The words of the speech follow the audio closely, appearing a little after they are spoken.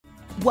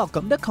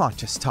Welcome to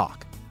Conscious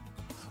Talk,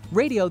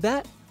 radio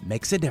that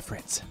makes a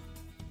difference.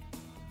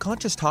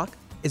 Conscious Talk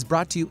is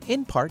brought to you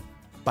in part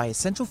by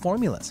Essential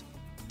Formulas,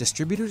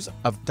 distributors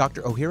of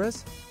Dr.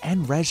 Ohhira's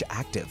and Reg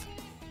Active,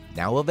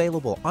 now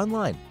available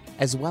online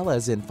as well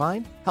as in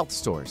fine health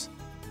stores.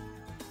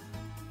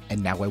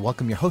 And now I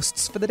welcome your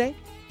hosts for the day,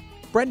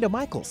 Brenda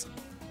Michaels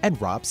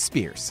and Rob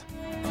Spears.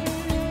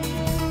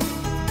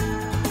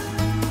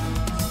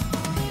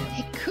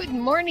 Good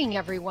morning,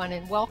 everyone,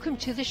 and welcome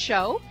to the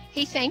show.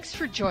 Hey, thanks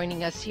for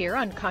joining us here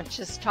on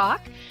Conscious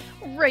Talk,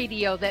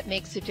 radio that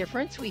makes a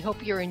difference. We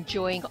hope you're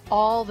enjoying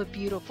all the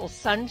beautiful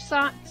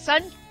sunshine.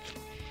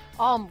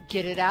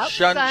 Yeah.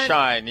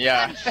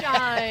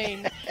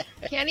 Sunshine.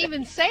 Can't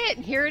even say it,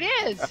 and here it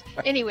is.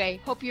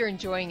 Anyway, hope you're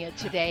enjoying it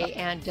today,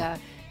 and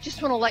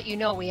just want to let you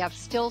know we have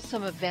still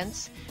some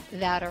events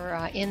that are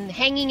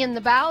hanging in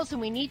the boughs, and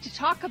we need to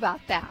talk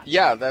about that.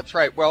 Yeah, that's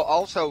right. Well,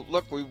 also,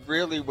 look, we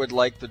really would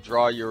like to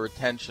draw your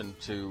attention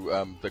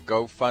to the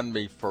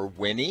GoFundMe for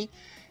Winnie,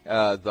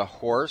 the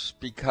horse,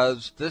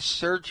 because this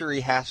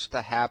surgery has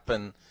to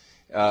happen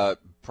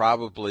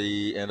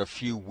probably in a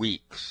few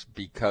weeks,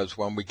 because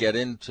when we get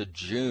into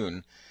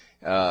June,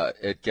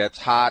 it gets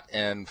hot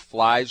and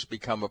flies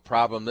become a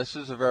problem. This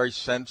is a very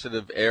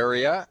sensitive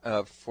area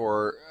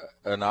for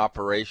an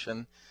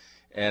operation,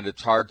 and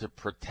it's hard to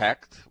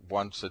protect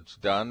once it's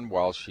done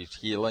while she's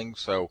healing.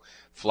 So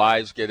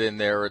flies get in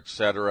there,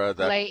 etc.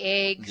 Lay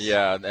eggs.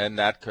 Yeah, and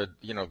that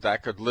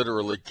could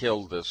literally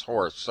kill this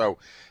horse. So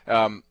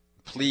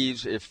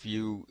please, if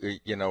you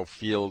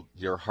feel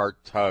your heart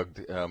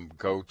tugged,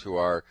 go to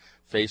our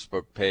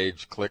Facebook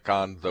page, click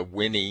on the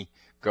Winnie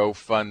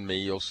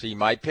GoFundMe. You'll see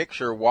my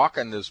picture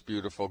walking this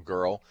beautiful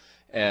girl,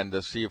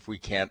 and see if we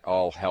can't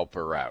all help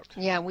her out.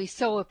 Yeah, we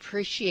so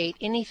appreciate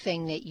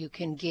anything that you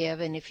can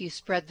give, and if you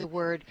spread the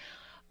word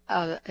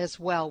as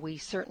well, we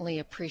certainly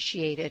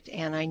appreciate it,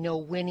 and I know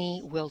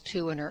Winnie will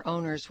too, and her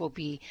owners will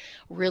be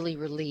really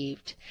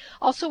relieved.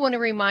 Also want to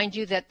remind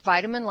you that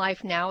Vitamin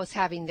Life now is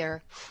having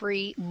their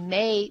free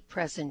May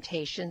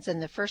presentations,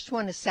 and the first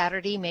one is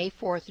Saturday, May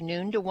 4th,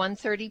 noon to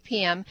 1:30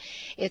 p.m.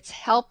 It's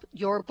Help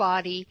Your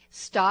Body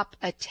Stop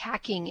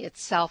Attacking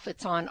Itself.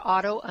 It's on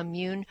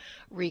autoimmune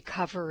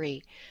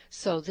recovery.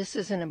 So this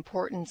is an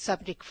important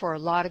subject for a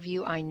lot of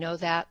you. I know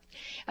that.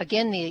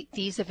 Again,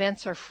 these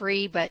events are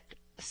free, but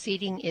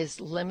seating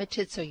is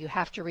limited, so you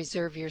have to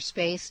reserve your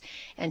space,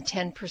 and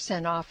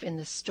 10% off in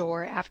the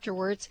store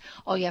afterwards.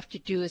 All you have to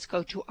do is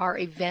go to our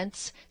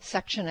events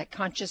section at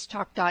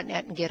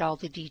conscioustalk.net and get all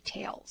the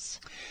details.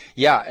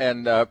 Yeah,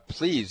 and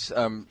please,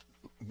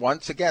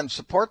 once again,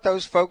 support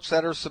those folks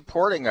that are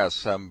supporting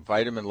us.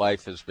 Vitamin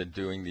Life has been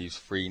doing these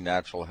free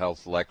natural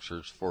health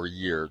lectures for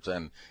years,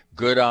 and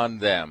good on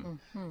them.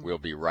 Mm-hmm. We'll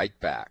be right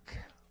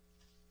back.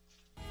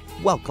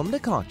 Welcome to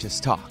Conscious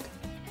Talk,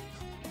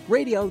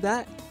 radio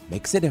that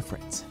makes a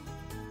difference.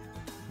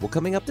 Well,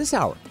 coming up this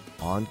hour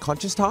on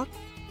Conscious Talk.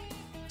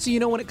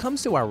 So when it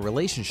comes to our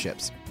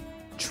relationships,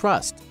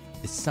 trust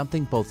is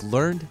something both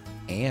learned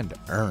and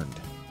earned.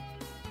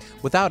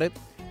 Without it,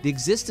 the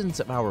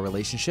existence of our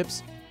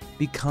relationships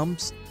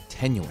becomes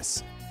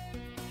tenuous.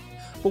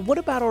 But what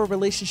about our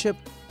relationship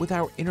with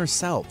our inner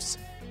selves?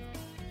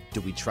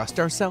 Do we trust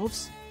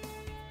ourselves?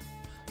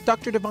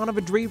 Dr. Devana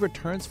Vadri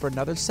returns for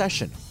another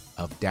session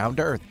of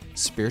down-to-earth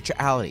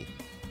spirituality.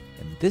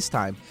 And this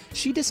time,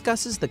 she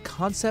discusses the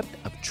concept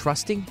of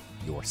trusting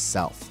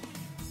yourself.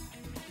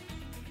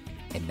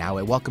 And now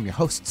I welcome your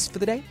hosts for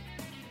the day,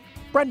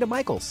 Brenda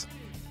Michaels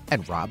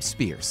and Rob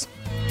Spears.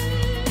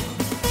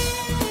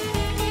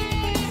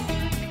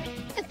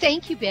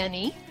 Thank you,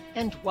 Benny,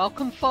 and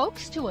welcome,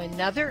 folks, to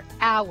another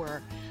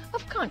hour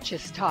of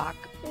Conscious Talk,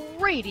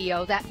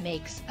 radio that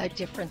makes a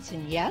difference.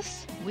 And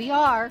yes,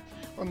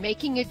 we're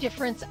making a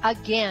difference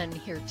again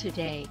here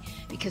today,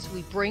 because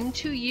we bring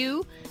to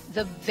you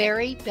the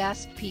very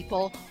best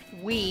people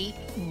we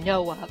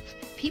know of.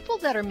 People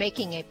that are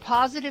making a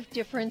positive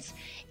difference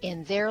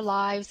in their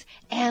lives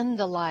and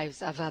the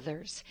lives of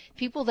others.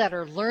 People that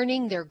are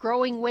learning, they're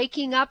growing,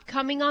 waking up,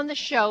 coming on the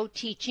show,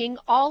 teaching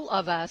all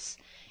of us.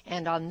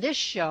 And on this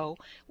show,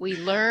 we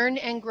learn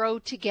and grow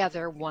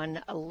together,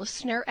 one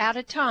listener at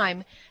a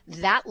time.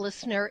 That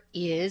listener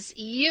is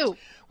you.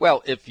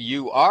 Well, if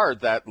you are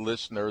that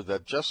listener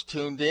that just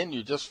tuned in,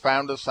 you just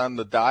found us on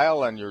the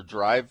dial on your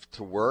drive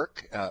to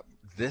work,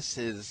 this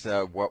is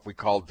what we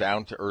call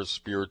down-to-earth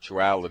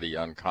spirituality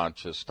on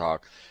Conscious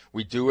Talk.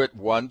 We do it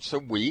once a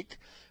week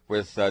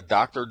with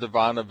Dr.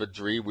 Devana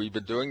Vadri. We've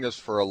been doing this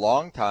for a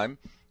long time.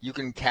 You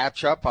can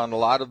catch up on a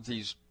lot of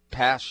these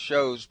past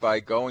shows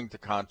by going to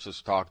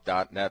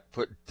conscioustalk.net.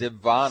 Put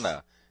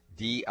Devana,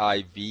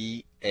 Divanna,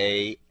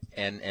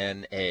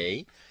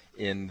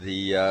 in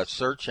the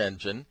search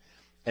engine,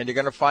 and you're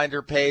going to find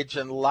her page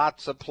and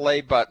lots of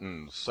play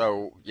buttons.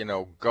 So,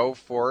 go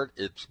for it.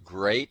 It's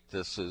great.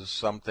 This is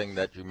something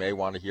that you may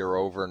want to hear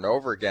over and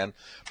over again.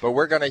 But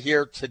we're going to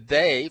hear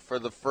today, for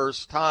the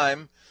first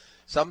time,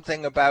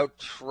 something about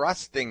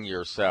trusting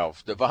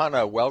yourself.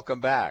 Devana, welcome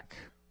back.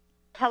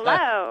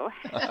 Hello.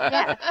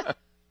 Yes.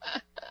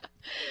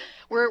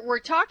 We're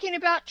talking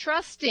about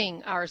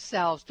trusting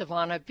ourselves,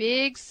 Devon. A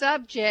big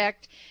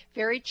subject,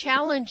 very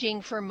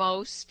challenging for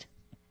most.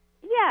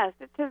 Yes,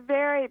 it's a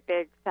very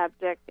big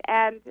subject,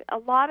 and a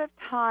lot of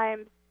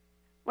times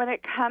when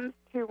it comes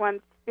to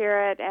one's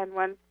spirit and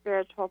one's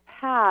spiritual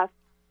path,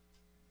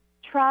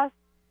 trust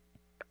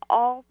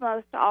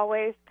almost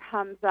always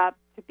comes up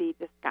to be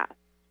discussed.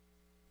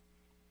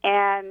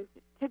 And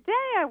today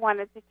I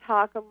wanted to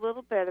talk a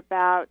little bit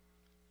about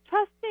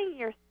trusting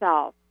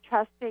yourself,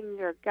 trusting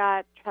your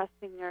gut,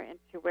 trusting your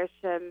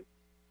intuition,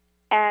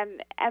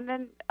 and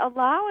then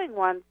allowing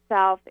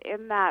oneself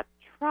in that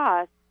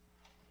trust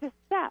to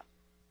step.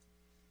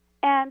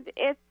 And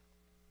it's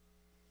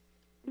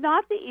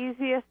not the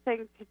easiest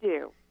thing to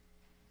do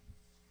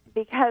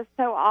because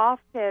so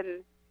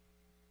often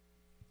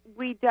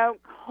we don't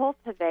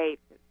cultivate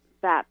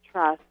that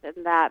trust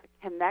and that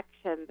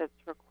connection that's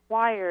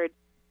required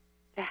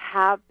to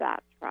have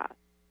that trust.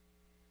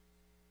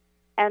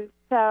 And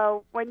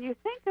so when you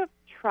think of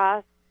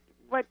trust,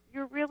 what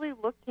you're really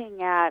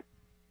looking at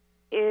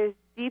is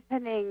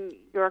deepening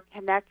your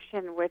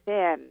connection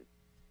within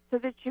so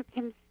that you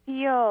can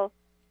feel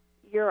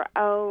your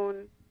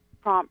own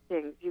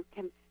promptings. You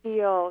can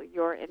feel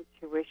your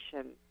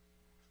intuition.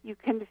 You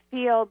can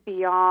feel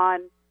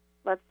beyond,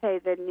 let's say,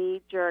 the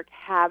knee-jerk,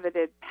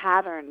 habited,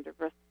 patterned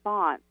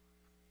response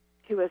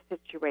to a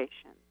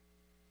situation.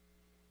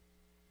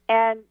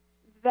 And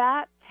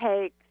that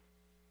takes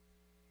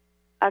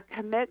a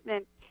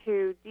commitment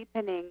to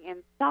deepening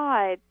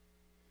inside,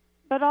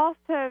 but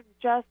also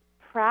just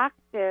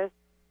practice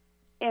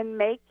in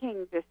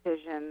making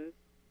decisions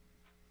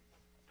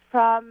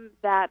from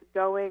that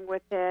going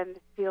within,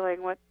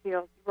 feeling what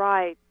feels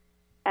right,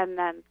 and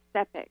then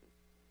stepping.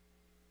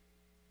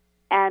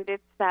 And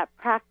it's that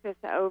practice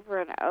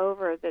over and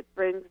over that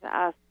brings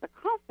us the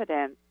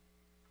confidence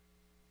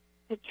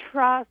to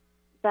trust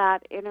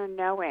that inner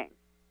knowing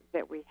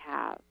that we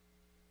have.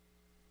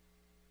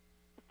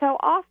 So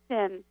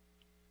often,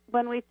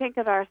 when we think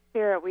of our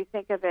spirit, we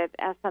think of it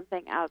as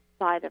something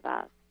outside of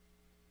us.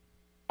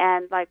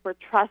 And like we're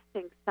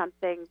trusting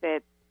something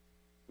that's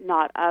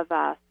not of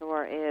us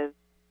or is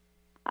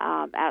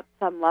at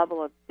some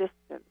level of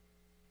distance.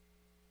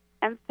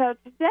 And so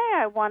today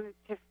I wanted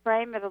to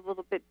frame it a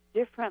little bit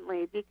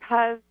differently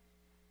because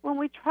when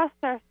we trust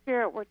our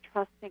spirit, we're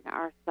trusting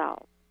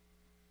ourselves.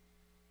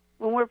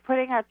 When we're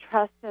putting our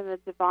trust in the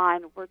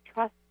divine, we're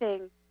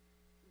trusting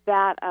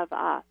that of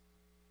us.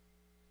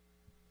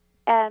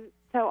 And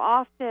so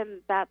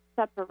often that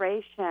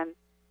separation,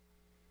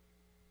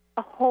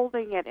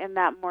 holding it in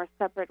that more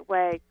separate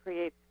way,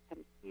 creates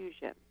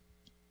confusion.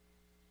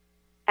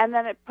 And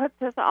then it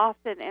puts us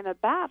often in a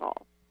battle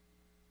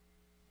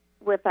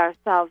with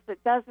ourselves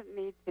that doesn't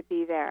need to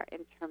be there in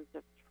terms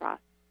of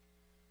trust.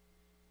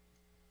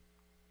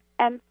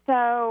 And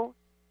so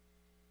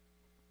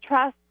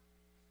trust,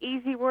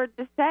 easy word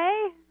to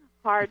say,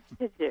 hard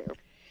to do.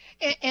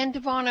 And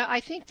Devonna, I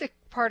think that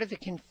part of the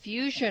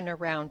confusion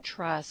around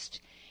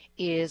trust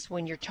is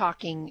when you're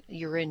talking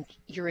your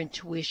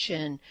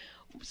intuition.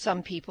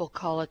 Some people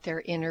call it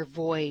their inner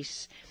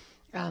voice.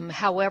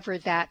 However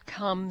that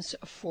comes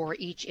for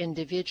each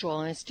individual,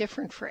 and it's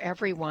different for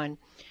everyone.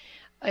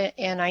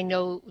 And I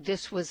know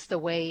this was the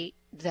way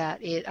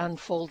that it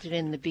unfolded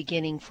in the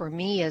beginning for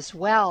me as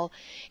well,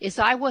 is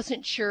I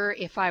wasn't sure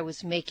if I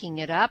was making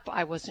it up.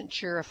 I wasn't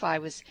sure if I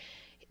was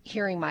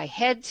hearing my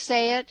head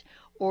say it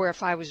or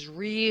if I was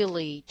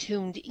really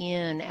tuned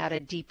in at a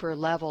deeper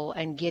level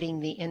and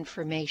getting the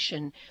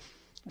information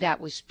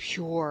that was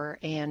pure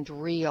and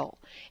real.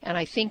 And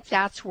I think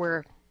that's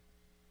where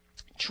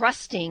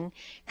trusting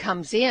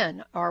comes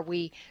in.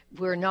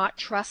 We're not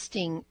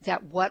trusting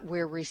that what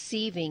we're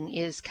receiving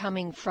is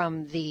coming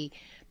from the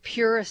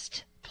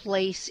purest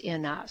place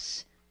in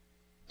us.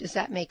 Does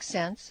that make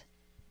sense?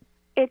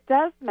 It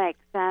does make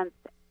sense.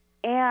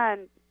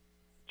 And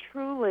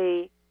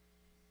truly,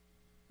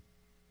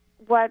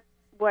 what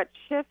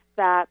shifts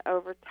that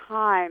over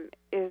time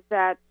is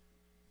that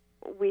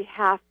we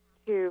have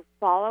to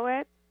follow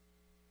it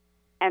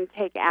and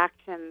take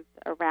actions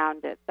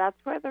around it. That's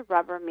where the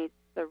rubber meets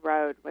the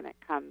road when it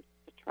comes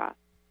to trust.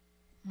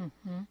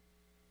 Mm-hmm.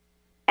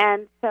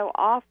 And so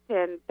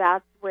often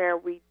that's where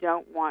we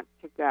don't want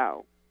to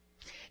go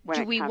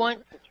when it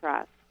comes to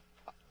trust.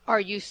 Are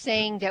you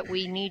saying that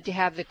we need to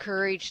have the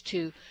courage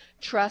to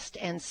trust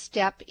and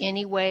step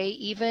anyway,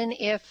 even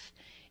if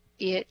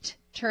it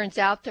turns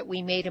out that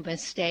we made a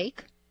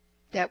mistake?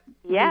 That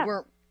yes. We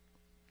weren't.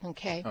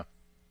 Okay. Huh.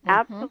 Mm-hmm.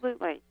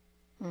 Absolutely.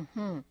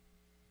 Mm-hmm.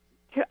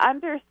 To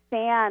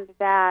understand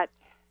that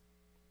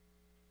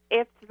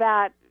it's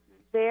that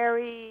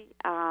very,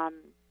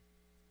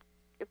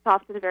 it's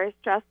often a very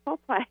stressful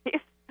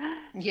place.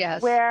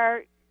 Yes.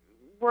 Where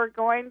we're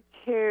going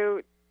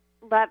to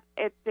let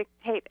it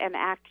dictate an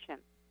action.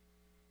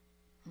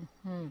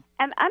 Mm-hmm.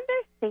 And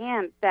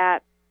understand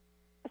that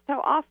so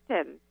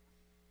often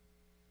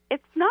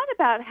it's not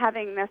about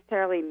having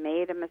necessarily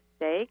made a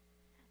mistake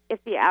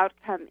if the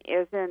outcome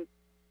isn't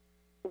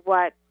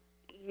what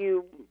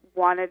you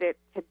wanted it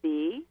to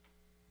be.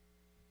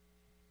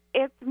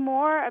 it's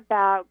more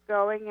about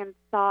going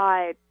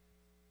inside,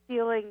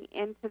 feeling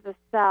into the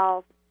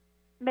self,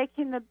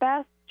 making the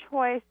best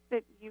choice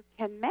that you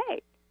can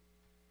make.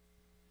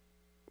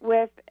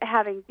 With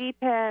having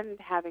deepened,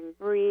 having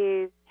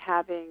breathed,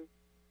 having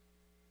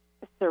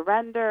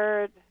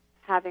surrendered,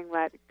 having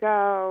let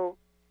go,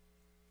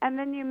 and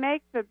then you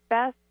make the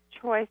best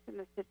choice in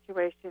the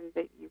situation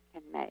that you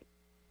can make.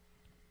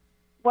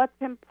 What's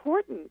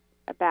important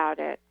about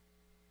it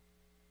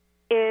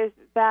is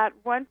that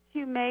once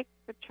you make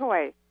the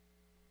choice,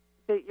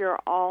 that you're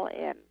all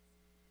in.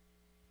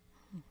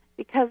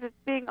 Because it's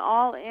being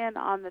all in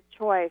on the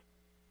choice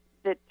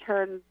that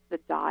turns the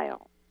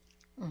dial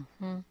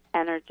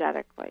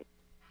energetically.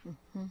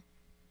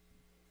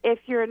 If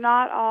you're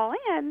not all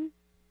in,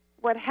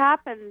 what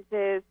happens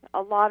is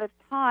a lot of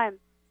times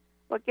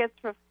what gets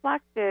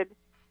reflected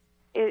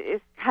is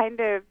kind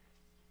of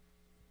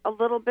a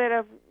little bit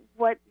of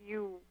what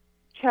you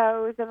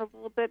chose and a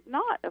little bit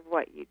not of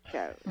what you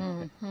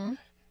chose.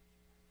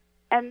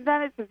 And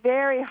then it's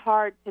very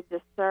hard to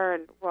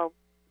discern, well,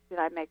 did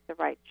I make the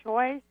right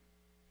choice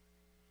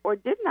or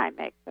didn't I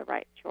make the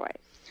right choice?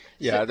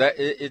 Yeah,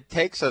 it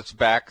takes us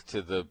back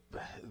to the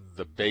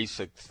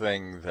basic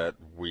thing that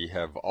we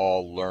have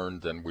all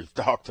learned and we've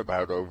talked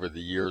about over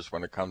the years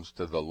when it comes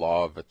to the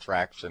law of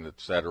attraction,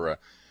 etc.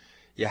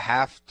 You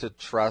have to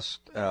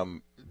trust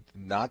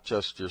not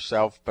just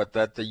yourself, but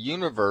that the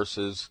universe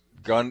is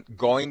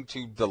going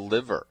to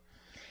deliver.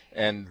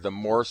 And the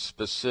more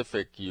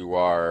specific you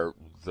are,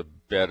 the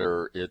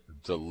better it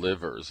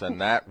delivers.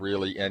 And that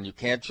really, and you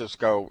can't just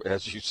go,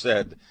 as you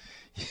said,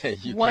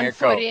 you one can't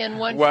foot go, in,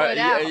 one foot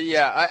out.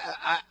 Yeah,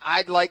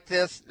 I'd like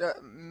this,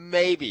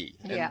 maybe.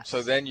 And Yes.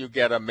 so then you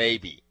get a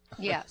maybe.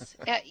 Yes.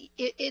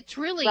 It's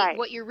really, Right.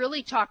 what you're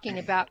really talking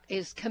about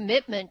is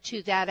commitment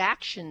to that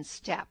action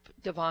step,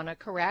 Devana,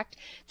 correct?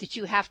 That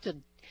you have to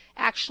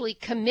actually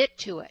commit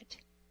to it.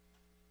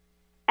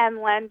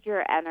 And lend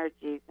your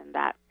energies in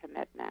that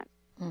commitment.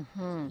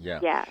 Yeah.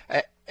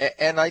 Yes.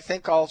 And I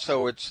think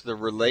also it's the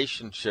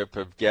relationship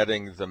of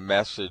getting the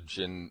message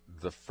in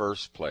the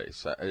first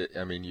place.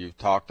 I mean, you've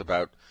talked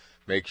about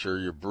make sure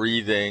you're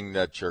breathing,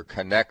 that you're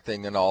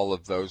connecting in all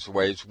of those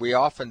ways. We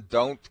often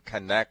don't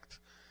connect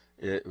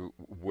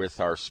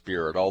with our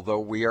spirit. Although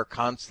we are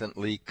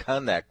constantly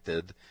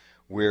connected,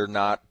 we're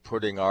not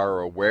putting our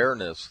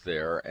awareness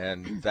there,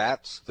 and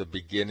that's the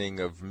beginning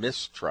of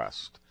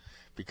mistrust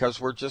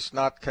because we're just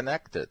not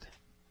connected.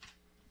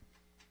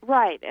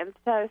 Right. And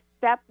so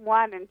step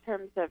one in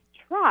terms of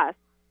trust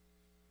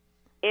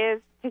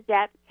is to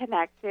get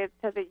connected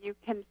so that you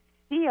can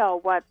feel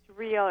what's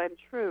real and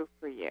true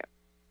for you.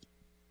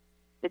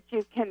 That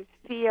you can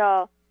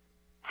feel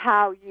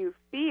how you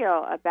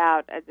feel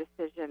about a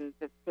decision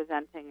that's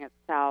presenting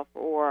itself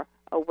or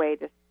a way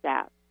to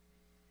step.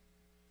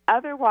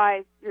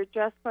 Otherwise, you're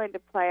just going to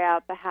play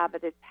out the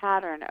habited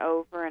pattern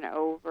over and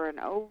over and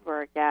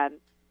over again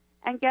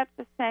and get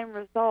the same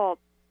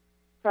results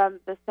from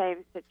the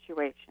same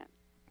situation.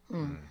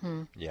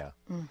 Yeah.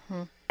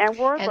 And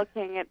we're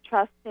looking at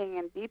trusting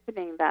and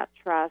deepening that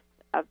trust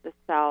of the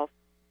self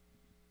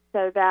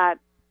so that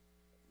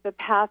the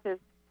path is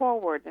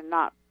forward and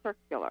not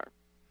circular.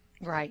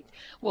 Right.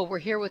 Well, we're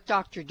here with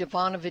Dr.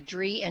 Devana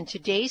Vidri, and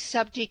today's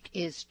subject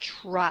is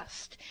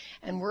trust.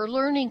 And we're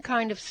learning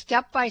kind of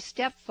step by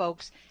step,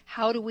 folks,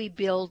 how do we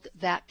build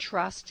that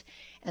trust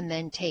and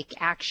then take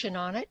action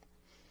on it?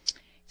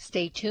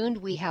 Stay tuned.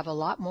 We have a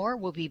lot more.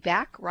 We'll be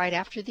back right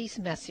after these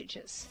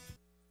messages.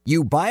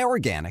 You buy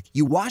organic,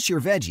 you wash your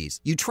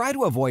veggies, you try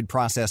to avoid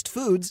processed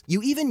foods,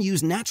 you even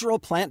use natural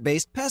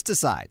plant-based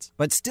pesticides,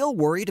 but still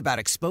worried about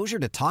exposure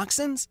to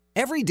toxins?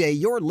 Every day,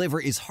 your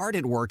liver is hard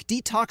at work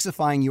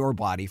detoxifying your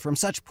body from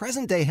such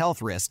present-day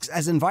health risks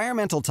as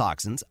environmental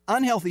toxins,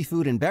 unhealthy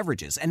food and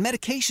beverages, and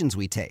medications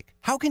we take.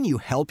 How can you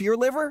help your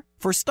liver?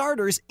 For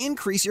starters,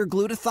 increase your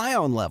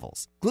glutathione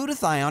levels.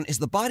 Glutathione is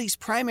the body's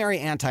primary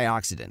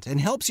antioxidant and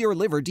helps your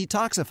liver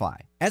detoxify.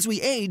 As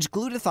we age,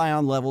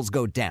 glutathione levels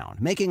go down,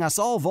 making us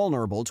all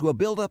vulnerable to a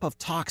buildup of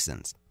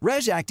toxins.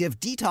 RegActive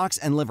Detox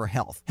and Liver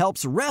Health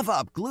helps rev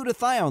up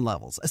glutathione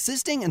levels,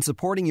 assisting and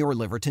supporting your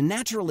liver to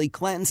naturally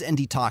cleanse and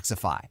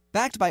detoxify.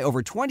 Backed by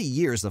over 20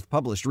 years of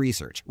published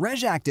research,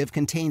 RegActive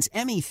contains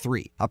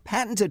ME3, a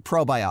patented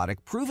probiotic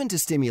proven to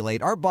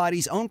stimulate our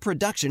body's own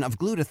production of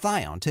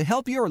glutathione to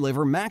help your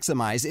liver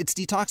maximize its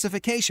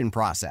detoxification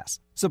process.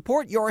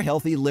 Support your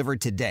healthy liver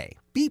today.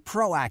 Be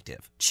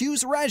proactive.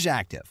 Choose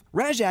RegActive.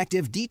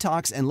 RegActive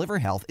Detox and Liver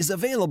Health is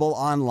available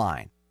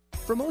online.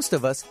 For most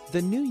of us,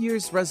 the New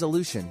Year's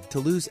resolution to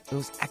lose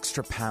those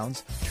extra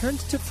pounds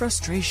turns to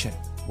frustration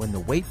when the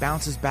weight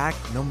bounces back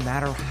no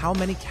matter how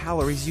many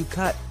calories you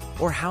cut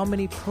or how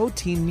many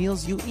protein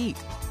meals you eat.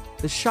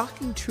 The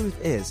shocking truth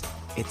is,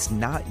 it's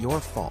not your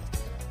fault.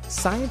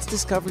 Science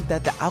discovered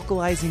that the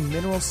alkalizing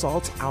mineral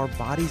salts our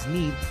bodies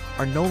need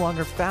are no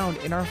longer found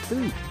in our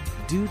food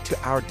due to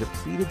our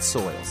depleted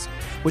soils,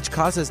 which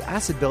causes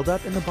acid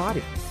buildup in the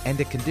body and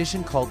a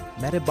condition called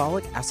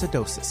metabolic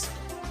acidosis.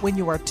 When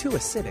you are too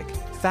acidic,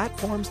 fat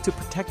forms to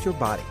protect your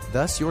body.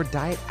 Thus, your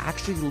diet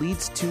actually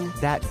leads to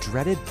that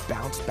dreaded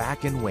bounce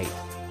back in weight.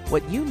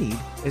 What you need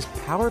is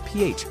Power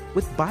pH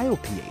with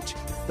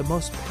BioPH, the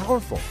most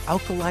powerful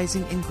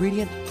alkalizing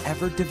ingredient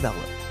ever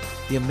developed.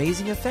 The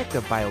amazing effect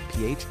of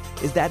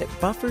BioPH is that it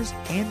buffers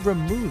and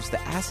removes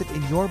the acid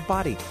in your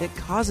body that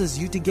causes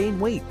you to gain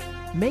weight.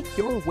 Make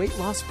your weight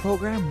loss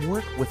program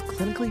work with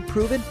clinically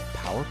proven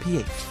Power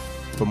pH.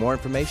 For more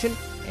information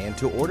and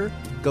to order,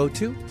 go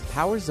to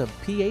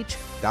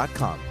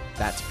powersofph.com.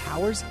 That's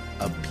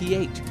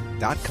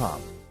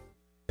powersofph.com.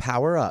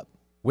 Power up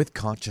with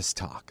Conscious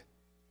Talk.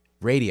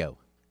 Radio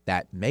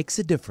that makes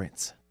a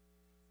difference.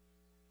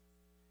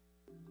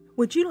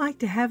 Would you like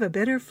to have a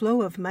better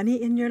flow of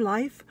money in your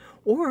life?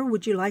 Or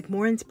would you like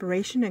more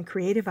inspiration and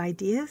creative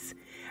ideas?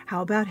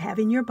 How about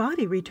having your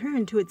body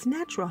return to its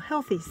natural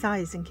healthy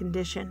size and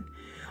condition?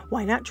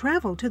 Why not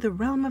travel to the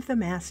realm of the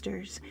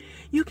masters?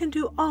 You can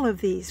do all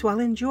of these while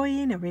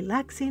enjoying a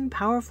relaxing,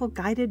 powerful,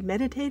 guided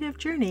meditative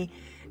journey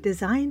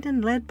designed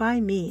and led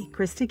by me,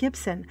 Krista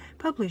Gibson,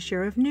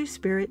 publisher of New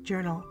Spirit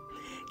Journal.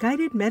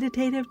 Guided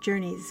meditative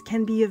journeys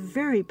can be a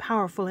very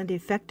powerful and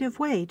effective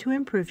way to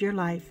improve your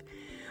life.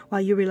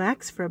 While you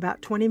relax for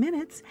about 20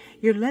 minutes,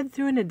 you're led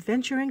through an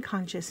adventure in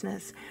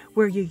consciousness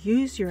where you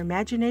use your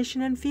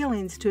imagination and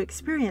feelings to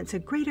experience a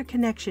greater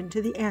connection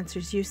to the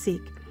answers you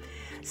seek.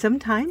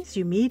 Sometimes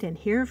you meet and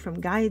hear from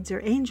guides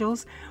or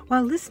angels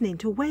while listening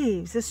to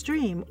waves, a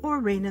stream, or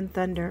rain and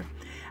thunder.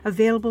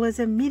 Available as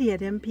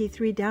immediate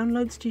MP3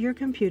 downloads to your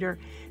computer,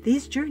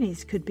 these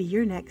journeys could be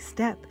your next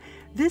step.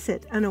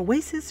 Visit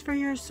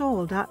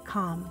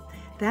anoasisforyoursoul.com.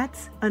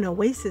 That's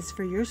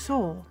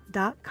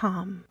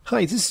anoasisforyoursoul.com.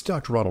 Hi, this is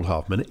Dr. Ronald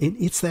Hoffman, and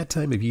it's that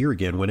time of year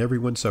again when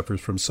everyone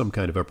suffers from some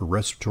kind of upper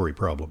respiratory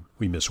problem.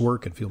 We miss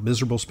work and feel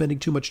miserable spending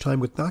too much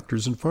time with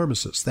doctors and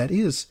pharmacists. That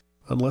is,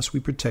 unless we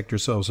protect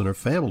ourselves and our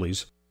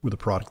families with a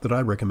product that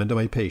I recommend to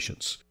my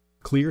patients.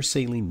 Clear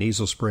Saline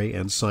Nasal Spray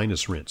and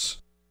Sinus Rinse.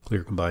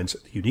 Clear combines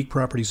the unique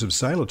properties of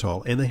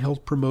xylitol and the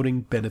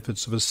health-promoting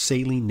benefits of a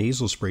saline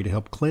nasal spray to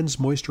help cleanse,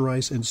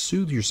 moisturize, and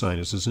soothe your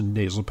sinuses and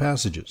nasal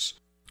passages.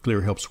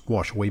 Clear helps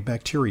wash away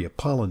bacteria,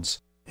 pollens,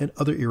 and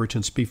other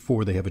irritants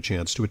before they have a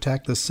chance to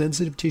attack the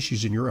sensitive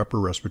tissues in your upper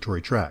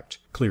respiratory tract.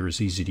 Clear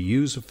is easy to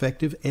use,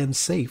 effective, and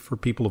safe for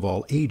people of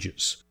all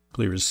ages.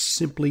 Clear is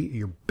simply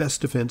your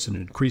best defense in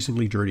an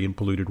increasingly dirty and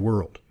polluted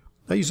world.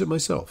 I use it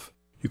myself.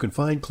 You can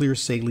find Clear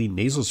Saline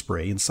Nasal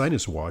Spray and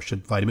Sinus Wash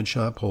at Vitamin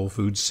Shop, Whole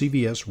Foods,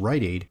 CVS,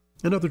 Rite Aid,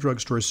 and other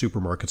drugstores,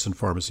 supermarkets, and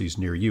pharmacies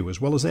near you, as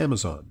well as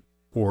Amazon.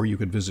 Or you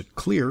can visit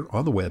Clear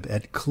on the web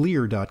at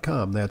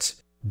clear.com.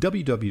 That's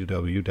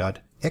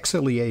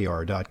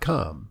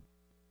www.xlear.com.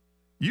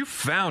 You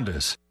found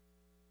us.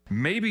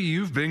 Maybe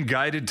you've been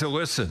guided to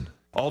listen.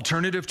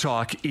 Alternative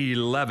Talk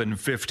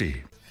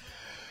 1150.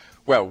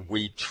 Well,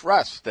 we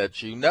trust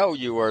that you know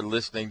you are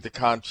listening to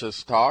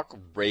Conscious Talk,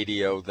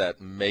 radio that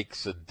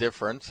makes a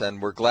difference,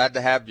 and we're glad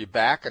to have you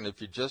back. And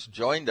if you just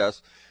joined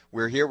us,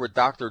 we're here with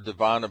Dr.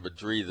 Devana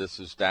Badri.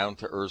 This is Down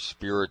to Earth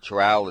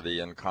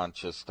Spirituality in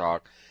Conscious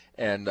Talk.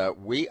 And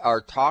we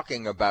are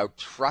talking about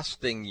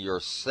trusting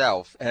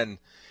yourself. And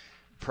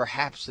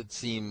perhaps it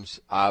seems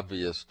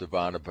obvious,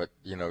 Devana, but,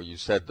 you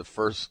said the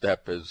first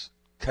step is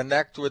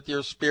connect with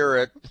your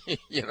spirit.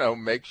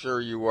 Make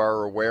sure you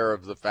are aware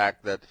of the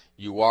fact that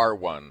you are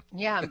one.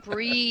 Yeah,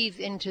 breathe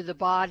into the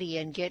body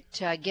and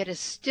get as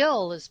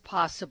still as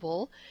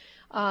possible.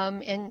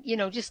 And,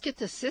 just get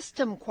the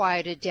system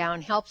quieted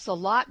down helps a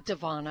lot,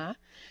 Devana.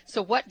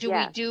 So what do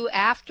we do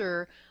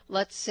after,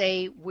 let's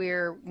say,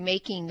 we're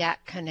making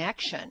that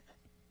connection?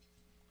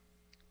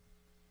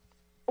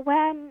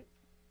 When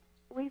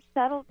we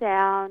settle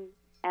down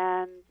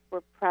and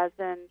we're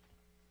present,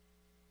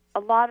 a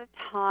lot of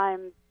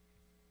times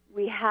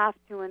we have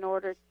to, in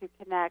order to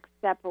connect,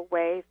 step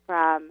away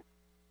from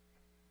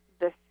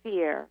the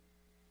fear.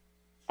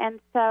 And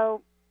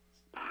so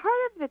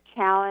part of the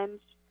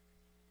challenge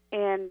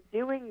in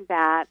doing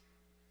that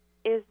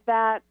is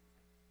that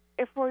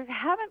if we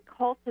haven't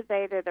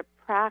cultivated a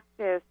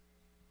practice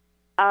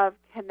of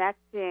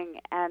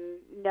connecting and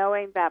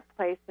knowing that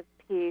place of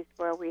peace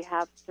where we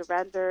have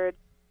surrendered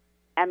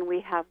and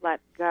we have let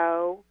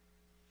go,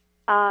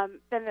 then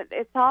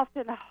it's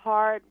often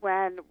hard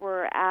when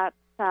we're at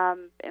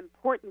some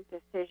important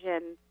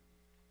decision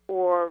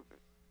or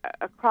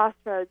a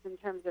crossroads in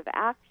terms of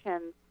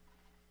actions.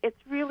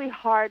 It's really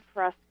hard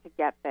for us to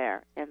get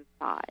there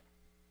inside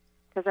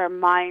because our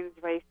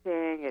mind's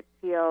racing. It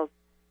feels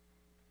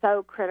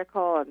so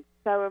critical and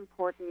so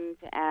important,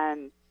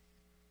 and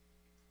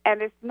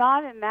it's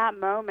not in that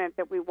moment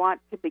that we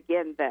want to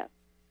begin this.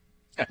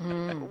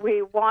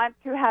 We want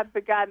to have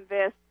begun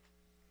this,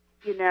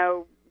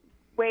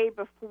 way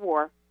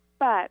before.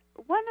 But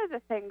one of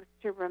the things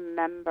to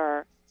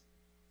remember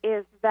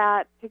is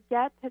that to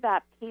get to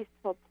that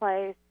peaceful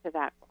place, to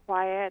that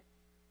quiet,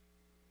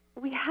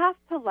 we have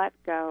to let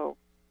go.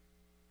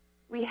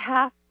 We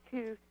have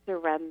to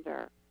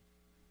surrender.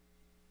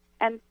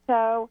 And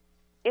so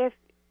if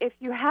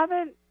you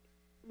haven't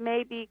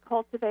maybe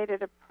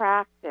cultivated a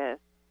practice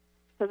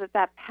so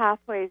that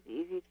pathway is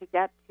easy to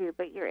get to,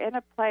 but you're in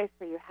a place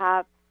where you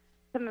have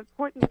some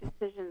important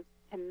decisions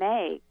to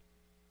make,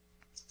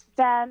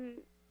 then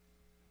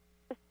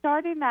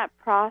starting that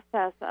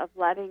process of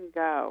letting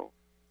go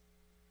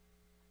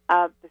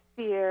of the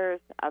fears,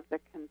 of the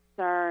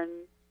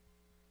concerns,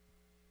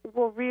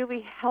 will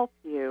really help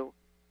you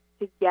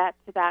to get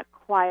to that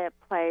quiet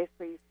place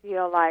where you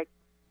feel like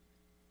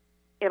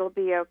it'll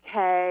be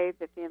okay,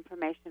 that the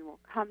information will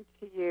come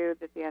to you,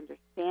 that the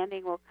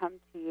understanding will come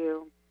to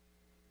you.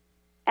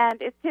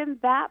 And it's in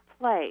that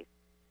place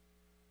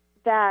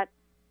that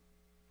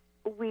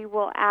we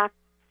will act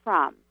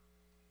from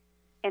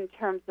in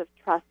terms of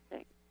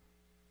trusting.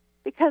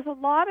 Because a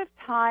lot of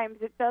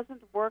times it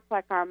doesn't work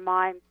like our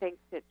mind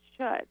thinks it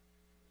should.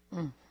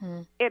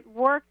 Mm-hmm. It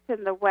works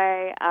in the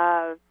way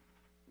of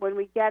when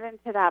we get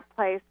into that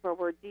place where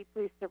we're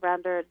deeply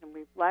surrendered and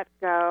we've let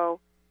go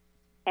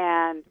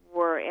and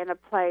we're in a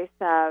place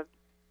of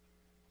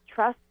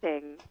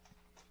trusting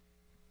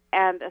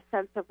and a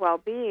sense of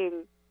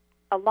well-being,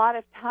 a lot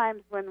of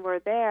times when we're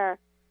there,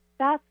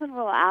 that's when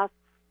we'll ask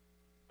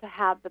to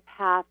have the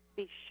path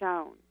be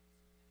shown.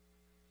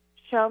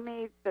 Show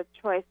me the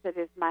choice that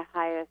is my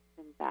highest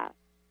and best.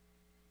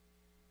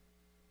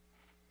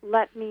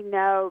 Let me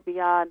know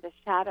beyond a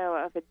shadow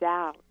of a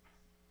doubt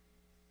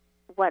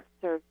what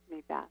serves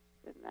me best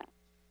in this.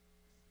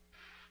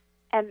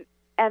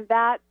 And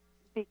that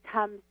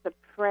becomes the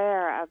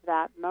prayer of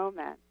that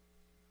moment.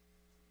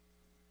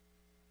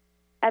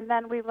 And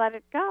then we let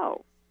it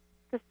go.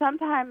 Because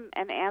sometimes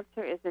an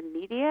answer is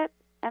immediate,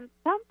 and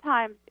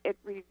sometimes it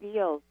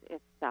reveals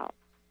itself.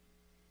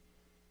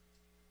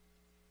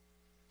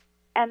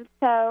 And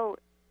so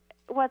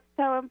what's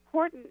so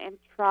important in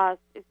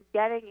trust is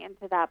getting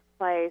into that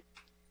place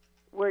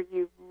where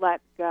you've let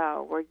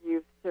go, where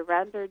you've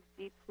surrendered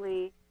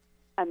deeply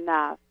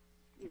enough,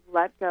 you've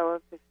let go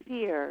of the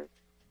fears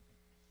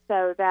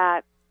so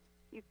that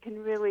you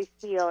can really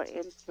feel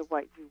into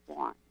what you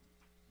want.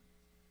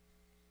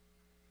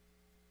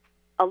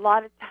 A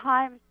lot of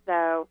times,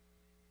 though,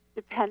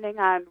 depending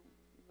on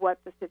what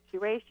the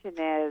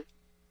situation is,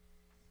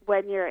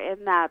 when you're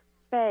in that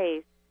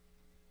space,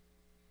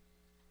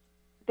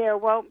 there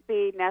won't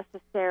be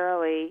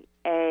necessarily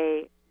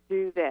a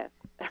do this.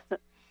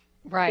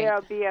 Right.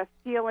 There'll be a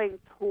feeling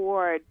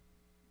toward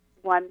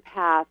one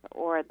path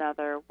or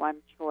another,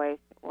 one choice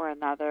or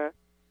another.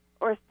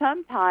 Or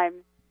sometimes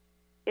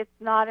it's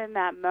not in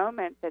that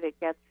moment that it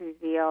gets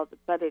revealed,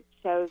 but it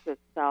shows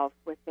itself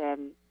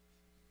within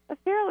a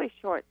fairly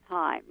short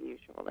time,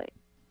 usually.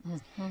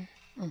 Mm-hmm.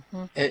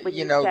 Mm-hmm. When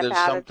you know, step there's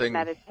out something of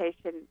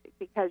meditation,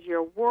 because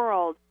your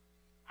world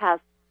has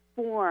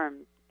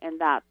formed in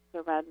that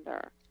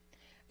surrender.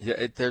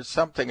 Yeah, there's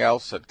something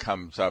else that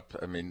comes up,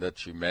 I mean,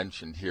 that you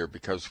mentioned here,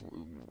 because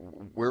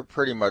we're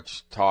pretty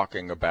much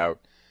talking about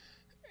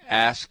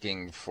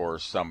asking for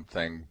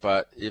something,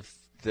 but if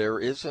there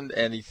isn't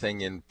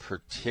anything in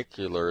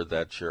particular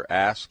that you're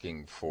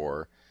asking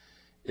for,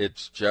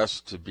 it's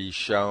just to be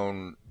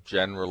shown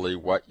generally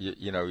what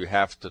you know, you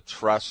have to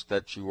trust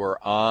that you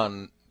are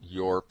on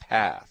your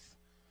path,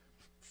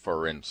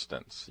 for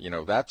instance. You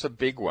know, that's a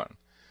big one.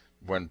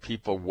 When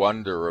people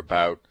wonder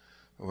about,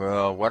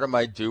 well, what am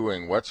I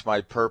doing? What's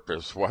my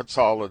purpose? What's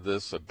all of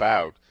this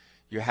about?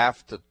 You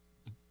have to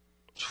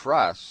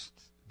trust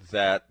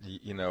that,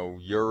 you know,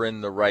 you're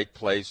in the right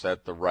place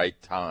at the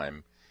right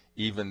time,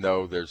 even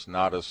though there's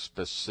not a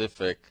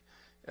specific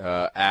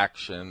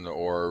action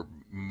or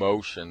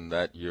motion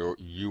that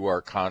you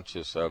are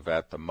conscious of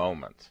at the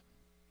moment.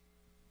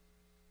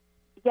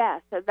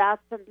 Yes, so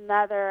that's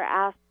another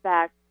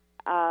aspect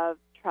of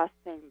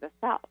trusting the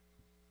self.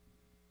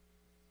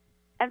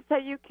 And so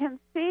you can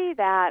see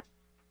that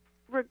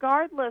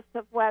regardless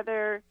of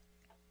whether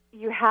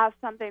you have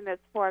something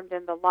that's formed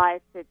in the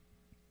life that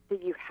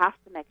you have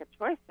to make a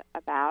choice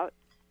about,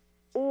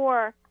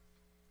 or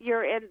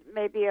you're in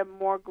maybe a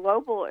more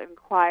global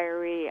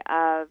inquiry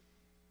of,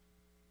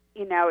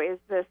 you know, is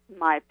this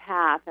my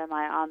path? Am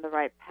I on the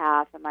right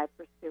path? Am I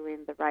pursuing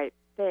the right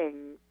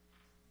things?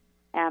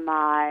 Am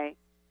I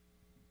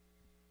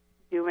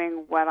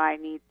doing what I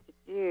need to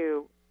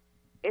do?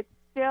 It's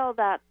still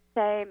that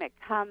same. It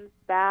comes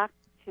back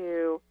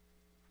to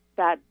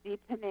that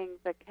deepening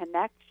the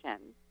connection,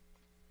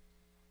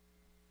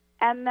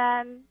 and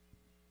then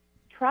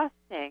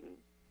trusting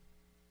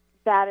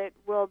that it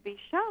will be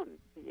shown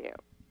to you.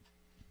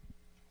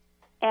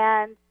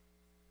 And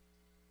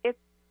it's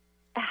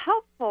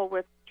helpful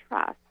with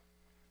trust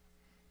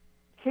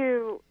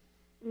to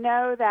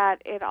know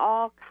that it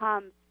all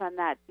comes from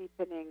that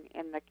deepening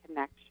in the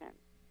connection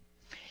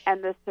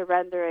and the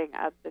surrendering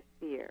of the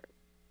fears.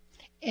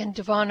 And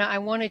Devana, I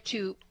wanted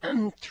to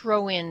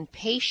throw in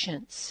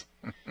patience,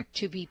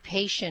 to be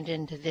patient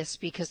into this,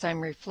 because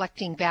I'm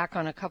reflecting back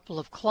on a couple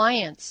of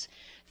clients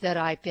that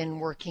I've been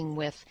working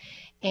with,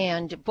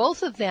 and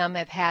both of them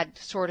have had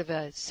sort of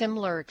a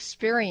similar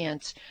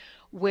experience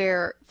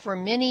where for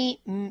many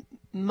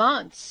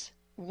months,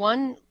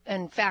 one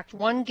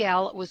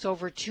gal, it was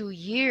over 2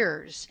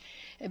 years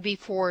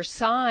before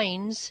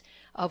signs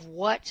of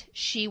what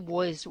she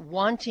was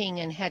wanting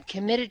and had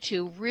committed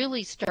to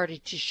really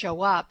started to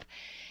show up.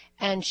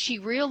 And she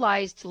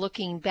realized,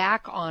 looking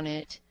back on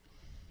it,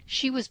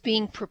 she was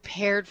being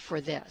prepared for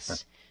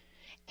this.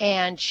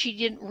 And she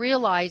didn't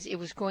realize it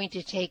was going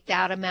to take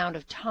that amount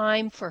of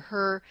time for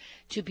her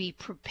to be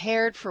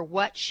prepared for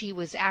what she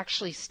was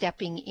actually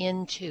stepping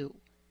into.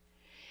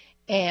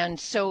 And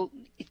so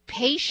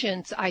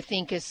patience, I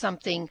think, is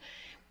something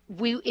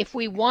if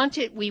we want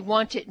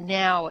it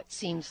now, it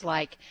seems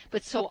like.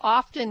 But so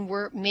often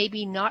we're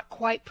maybe not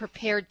quite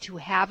prepared to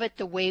have it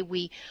the way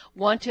we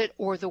want it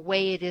or the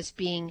way it is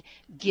being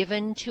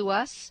given to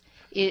us.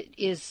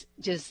 Does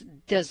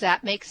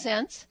that make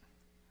sense?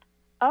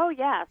 Oh,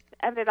 yes.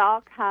 And it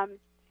all comes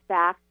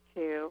back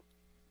to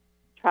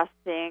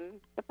trusting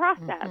the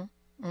process.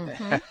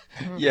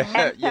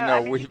 Yeah,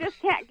 so, you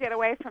just can't get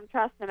away from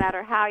trust no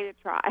matter how you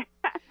try.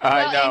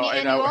 I know.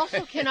 And you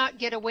also cannot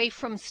get away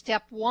from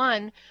step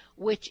one,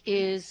 which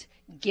is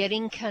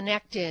getting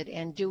connected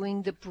and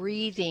doing the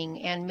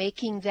breathing and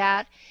making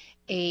that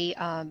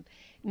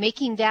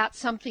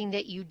something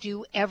that you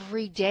do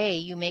every day.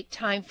 You make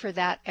time for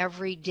that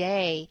every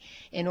day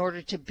in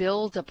order to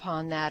build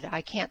upon that.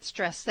 I can't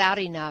stress that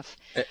enough,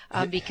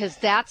 because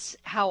that's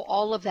how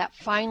all of that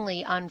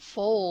finally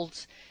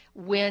unfolds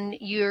when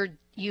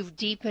you've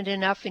deepened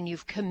enough and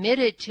you've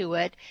committed to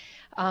it,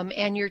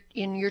 and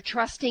you're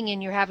trusting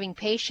and you're having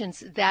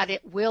patience that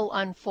it will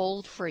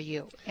unfold for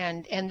you.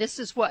 And this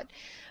is what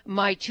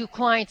my two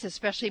clients,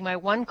 especially my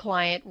one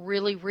client,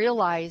 really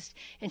realized,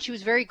 and she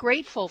was very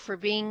grateful for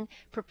being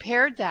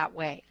prepared that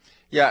way.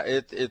 Yeah,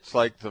 it's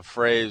like the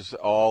phrase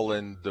 "all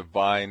in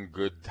divine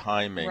good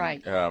timing"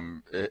 right.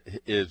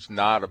 Is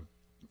not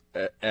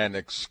an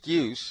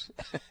excuse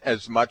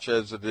as much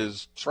as it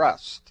is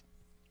trust.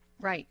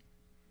 Right.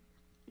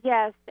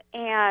 Yes,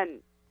 and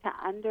to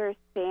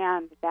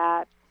understand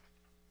that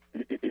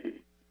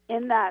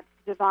in that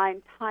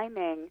divine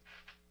timing,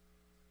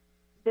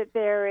 that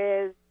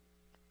there is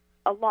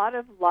a lot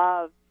of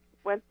love.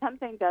 When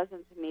something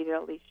doesn't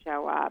immediately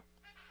show up,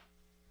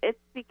 it's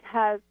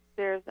because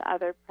there's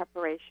other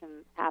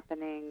preparations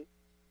happening.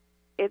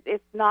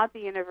 It's not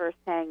the universe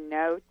saying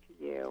no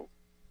to you.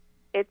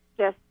 It's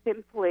just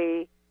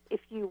simply,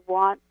 if you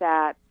want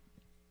that,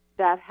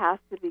 that has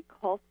to be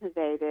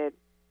cultivated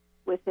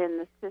within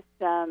the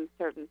system.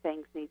 Certain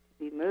things need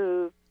to be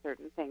moved,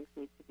 certain things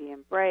need to be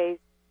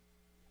embraced,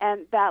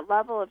 and that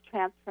level of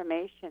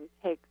transformation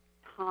takes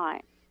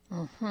time.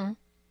 Mm-hmm.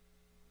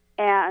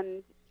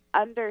 And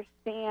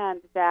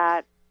understand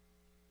that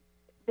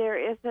there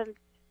isn't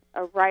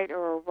a right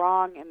or a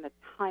wrong in the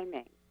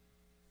timing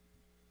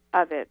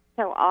of it.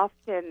 So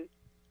often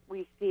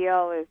we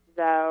feel as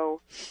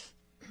though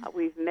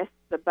we've missed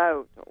the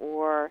boat,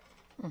 or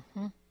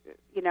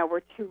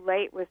we're too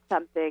late with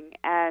something,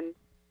 and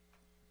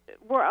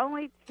we're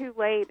only too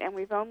late, and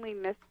we've only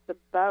missed the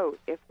boat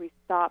if we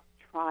stop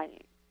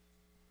trying,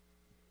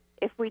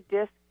 if we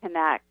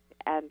disconnect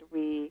and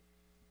we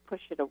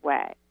push it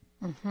away.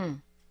 Mm-hmm.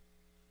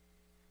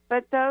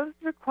 But those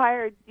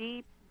require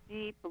deep,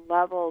 deep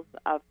levels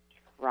of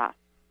trust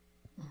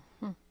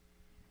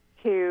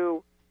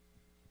to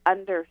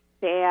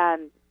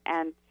understand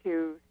and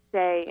to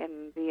stay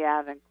in the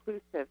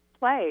inclusive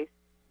place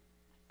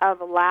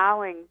of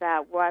allowing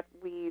that what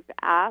we've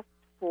asked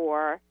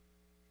for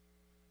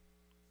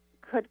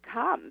could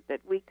come,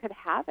 that we could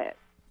have it.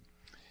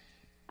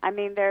 I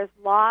mean, there's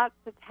lots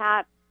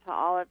attached to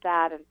all of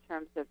that in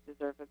terms of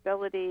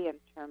deservability, in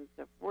terms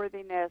of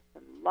worthiness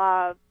and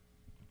love,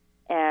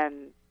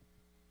 and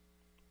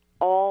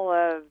all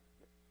of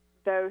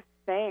those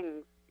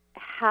things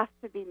have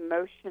to be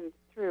motioned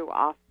through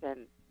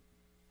often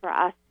for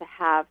us to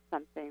have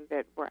something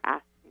that we're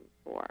asking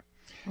for.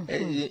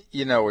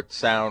 It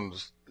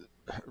sounds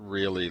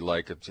really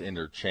like it's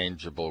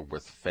interchangeable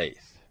with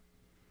faith.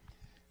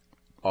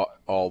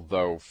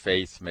 Although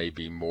faith may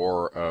be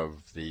more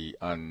of the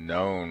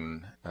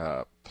unknown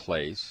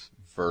place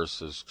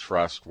versus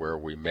trust, where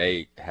we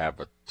may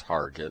have a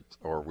target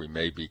or we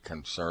may be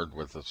concerned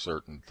with a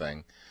certain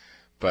thing,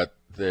 but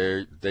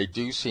they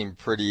do seem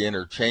pretty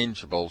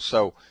interchangeable.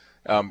 So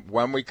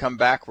when we come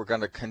back, we're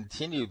going to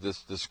continue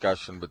this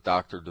discussion with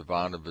Dr.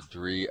 Devana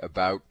Vadri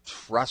about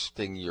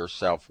trusting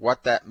yourself,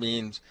 what that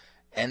means,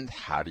 and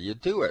how do you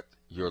do it.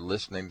 You're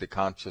listening to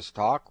Conscious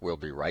Talk. We'll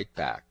be right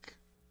back.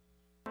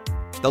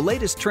 The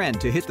latest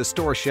trend to hit the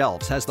store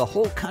shelves has the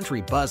whole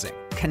country buzzing.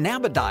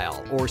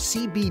 Cannabidiol, or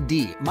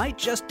CBD, might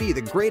just be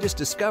the greatest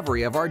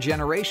discovery of our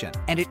generation,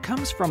 and it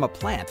comes from a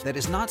plant that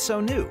is not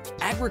so new,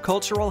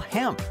 agricultural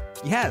hemp.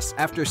 Yes,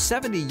 after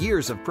 70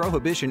 years of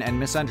prohibition and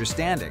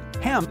misunderstanding,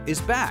 hemp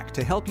is back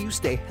to help you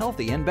stay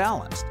healthy and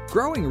balanced.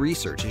 Growing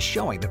research is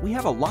showing that we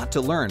have a lot to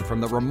learn from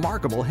the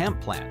remarkable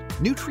hemp plant.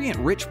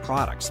 Nutrient-rich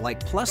products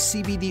like Plus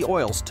CBD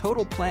Oil's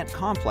Total Plant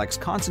Complex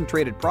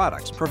concentrated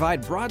products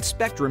provide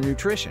broad-spectrum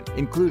nutrition,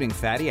 including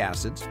fatty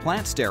acids,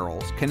 plant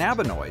sterols,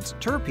 cannabinoids,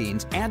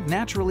 terpenes, and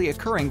naturally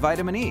occurring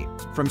vitamin E.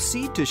 From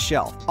seed to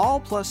shelf, all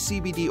Plus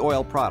CBD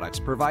oil products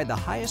provide the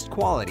highest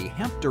quality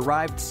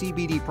hemp-derived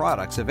CBD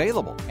products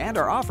available and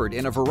are offered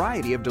in a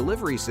variety of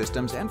delivery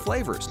systems and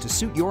flavors to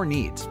suit your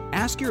needs.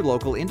 Ask your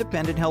local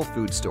independent health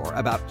food store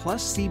about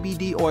Plus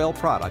CBD oil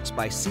products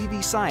by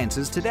CV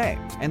Sciences today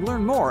and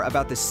learn more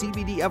about the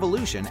CBD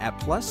evolution at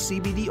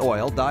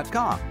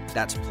pluscbdoil.com.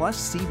 That's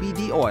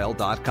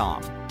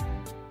pluscbdoil.com.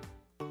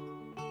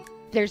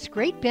 There's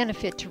great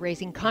benefit to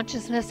raising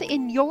consciousness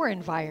in your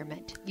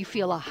environment. You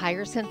feel a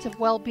higher sense of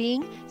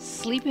well-being,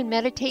 sleep and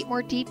meditate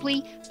more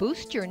deeply,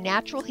 boost your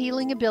natural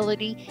healing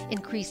ability,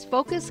 increase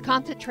focus,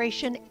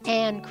 concentration,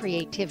 and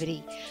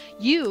creativity.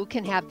 You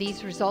can have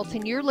these results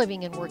in your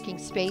living and working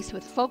space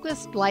with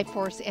Focused Life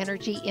Force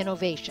Energy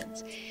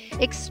innovations.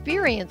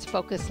 Experience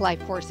Focused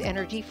Life Force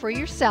Energy for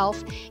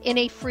yourself in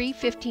a free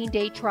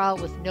 15-day trial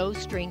with no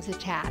strings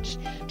attached.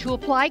 To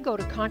apply, go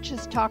to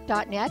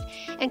ConsciousTalk.net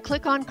and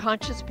click on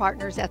Conscious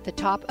Partners at the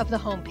top of the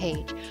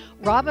homepage.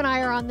 Rob and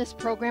I are on this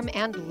program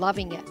and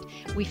loving it.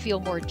 We feel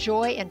more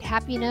joy and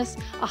happiness,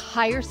 a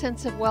higher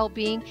sense of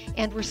well-being,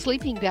 and we're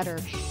sleeping better.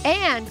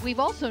 And we've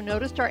also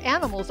noticed our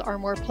animals are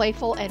more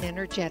playful and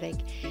energetic.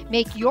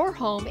 Make your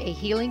home a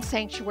healing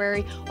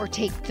sanctuary or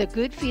take the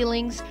good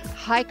feelings,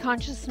 high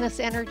consciousness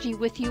energy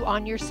with you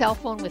on your cell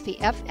phone with the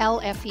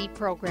FLFE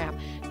program.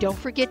 Don't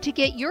forget to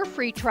get your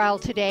free trial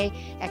today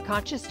at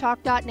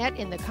ConsciousTalk.net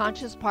in the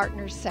Conscious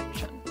Partners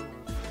section.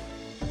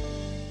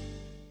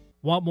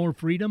 Want more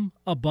freedom,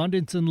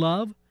 abundance, and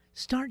love?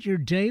 Start your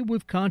day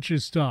with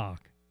Conscious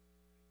Talk.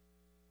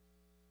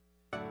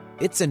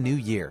 It's a new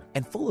year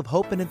and full of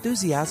hope and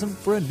enthusiasm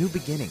for a new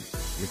beginning.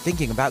 You're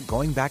thinking about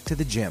going back to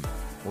the gym.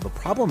 Well, the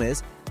problem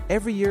is,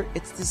 every year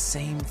it's the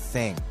same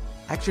thing.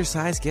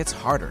 Exercise gets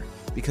harder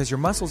because your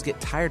muscles get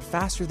tired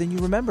faster than you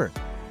remember.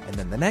 And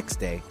then the next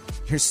day,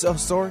 you're so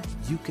sore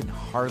you can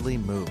hardly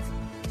move.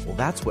 Well,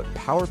 that's what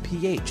Power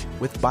pH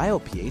with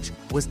BioPH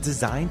was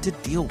designed to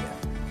deal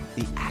with.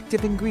 The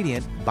active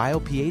ingredient,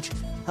 BioPH,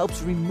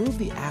 helps remove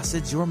the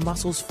acids your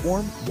muscles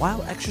form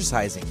while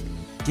exercising,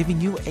 giving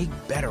you a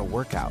better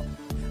workout.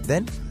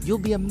 Then you'll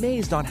be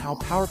amazed on how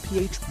Power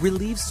pH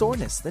relieves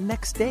soreness the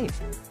next day,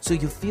 so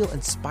you feel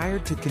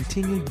inspired to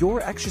continue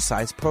your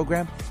exercise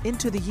program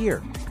into the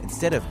year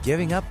instead of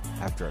giving up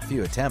after a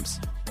few attempts.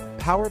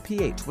 Power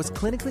pH was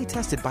clinically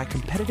tested by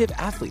competitive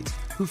athletes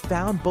who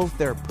found both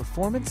their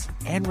performance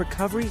and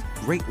recovery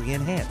greatly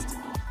enhanced.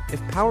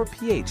 If Power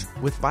pH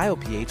with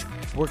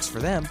BioPH works for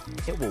them,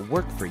 it will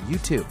work for you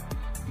too.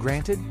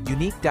 Granted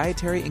unique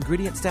dietary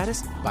ingredient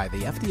status by the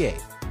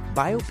FDA.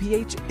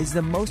 BioPH is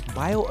the most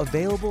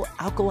bioavailable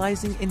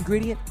alkalizing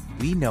ingredient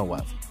we know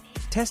of.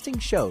 Testing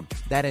showed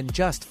that in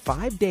just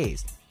 5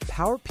 days,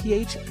 Power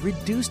pH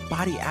reduced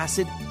body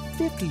acid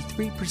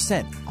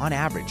 53% on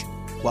average,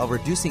 while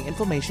reducing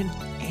inflammation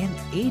and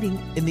aiding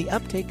in the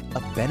uptake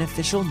of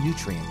beneficial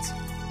nutrients.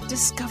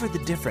 Discover the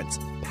difference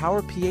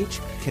Power pH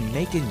can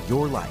make in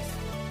your life.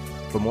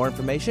 For more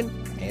information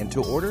and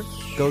to order,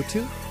 go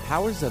to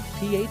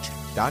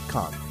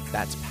powersofph.com.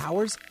 That's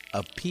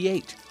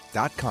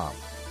powersofph.com.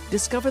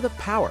 Discover the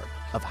power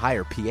of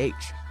higher pH.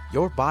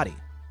 Your body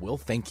will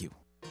thank you.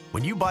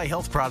 When you buy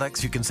health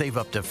products, you can save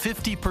up to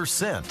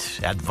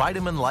 50% at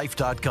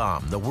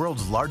VitaminLife.com, the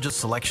world's largest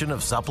selection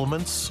of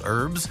supplements,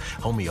 herbs,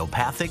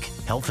 homeopathic,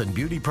 health and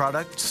beauty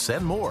products,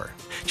 and more.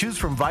 Choose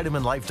from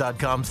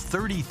VitaminLife.com's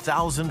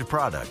 30,000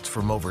 products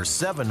from over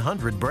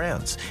 700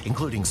 brands,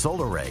 including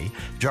Solaray,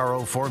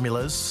 Jarrow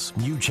Formulas,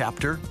 New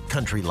Chapter,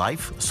 Country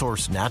Life,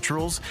 Source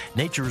Naturals,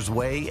 Nature's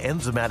Way,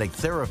 Enzymatic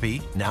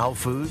Therapy, Now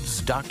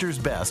Foods, Doctor's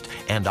Best,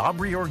 and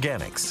Aubrey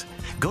Organics.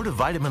 Go to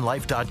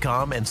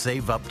VitaminLife.com and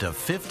save up to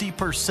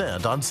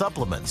 50% on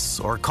supplements,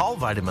 or call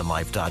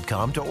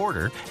VitaminLife.com to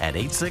order at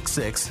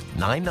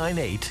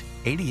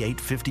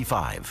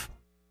 866-998-8855.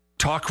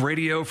 Talk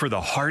radio for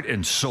the heart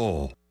and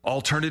soul.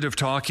 Alternative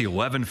Talk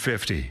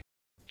 1150.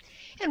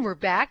 And we're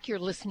back. You're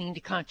listening to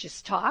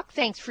Conscious Talk.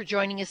 Thanks for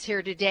joining us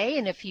here today.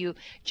 And if you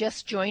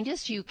just joined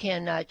us, you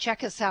can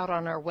check us out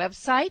on our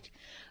website,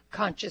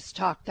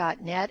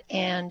 ConsciousTalk.net,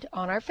 and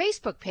on our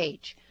Facebook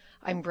page.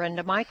 I'm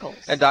Brenda Michaels.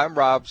 And I'm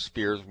Rob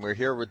Spears, and we're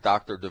here with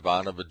Dr.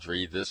 Devana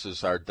Vadri. This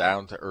is our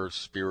down-to-earth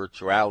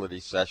spirituality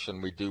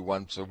session we do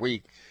once a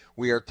week.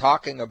 We are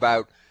talking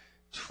about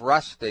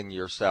trusting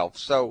yourself.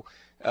 So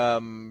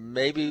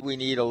maybe we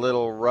need a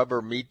little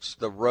rubber meets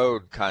the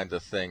road kind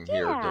of thing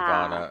here,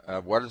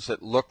 Devana. What does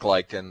it look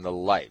like in the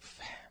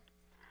life?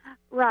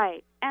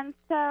 Right. And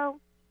so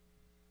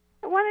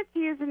I wanted to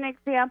use an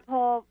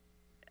example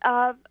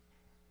of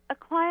a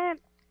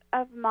client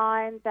of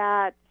mine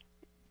that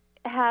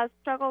has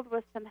struggled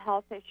with some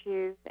health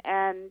issues,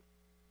 and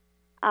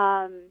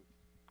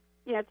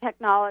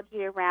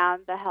technology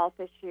around the health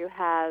issue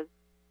has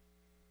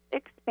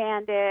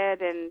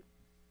expanded, and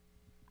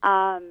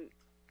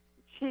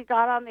she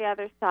got on the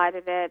other side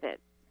of it,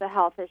 the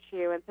health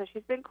issue, and so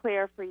she's been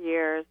clear for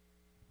years.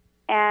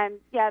 And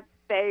yet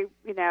they,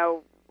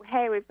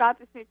 hey, we've got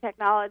this new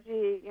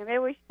technology, maybe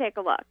we should take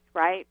a look,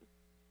 right?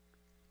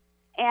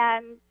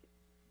 And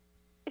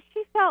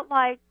she felt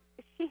like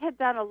she had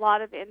done a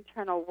lot of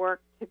internal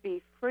work to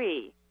be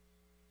free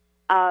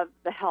of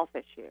the health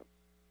issue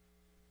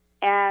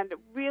and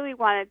really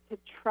wanted to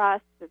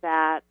trust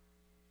that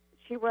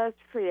she was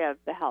free of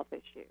the health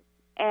issue.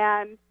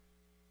 And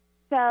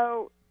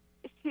so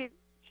she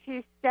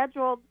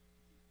scheduled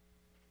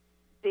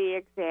the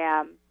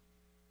exam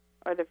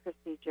or the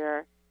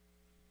procedure,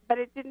 but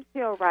it didn't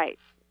feel right.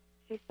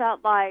 She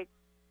felt like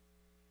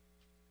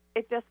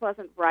it just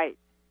wasn't right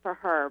for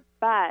her.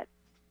 But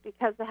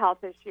because the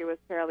health issue was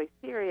fairly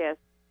serious,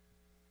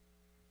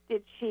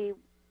 did she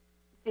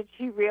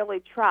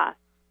really trust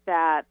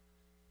that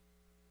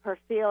her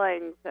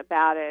feelings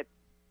about it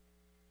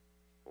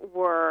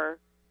were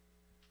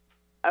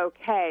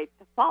okay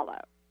to follow?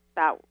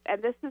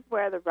 And this is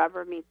where the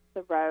rubber meets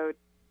the road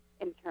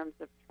in terms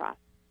of trust.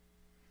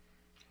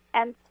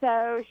 And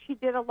so she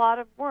did a lot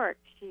of work.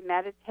 She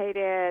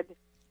meditated.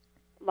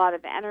 A lot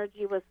of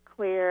energy was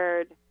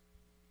cleared.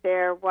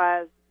 There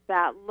was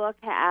that look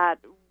at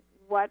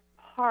what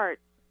part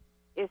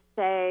is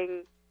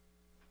saying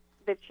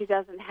that she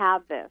doesn't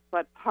have this.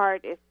 What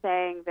part is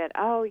saying that,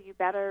 oh, you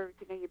better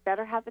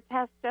have the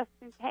test just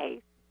in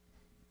case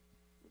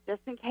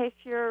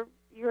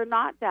you're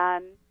not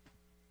done,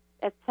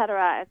 et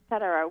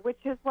cetera, which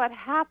is what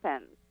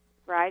happens,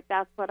 right?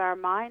 That's what our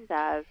mind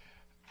does.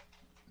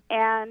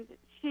 And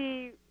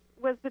she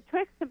was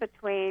betwixt and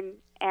between,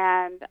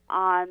 and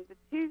on the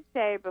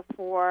Tuesday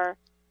before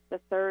the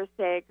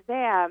Thursday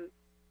exam,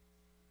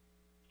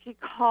 she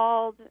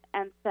called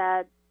and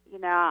said,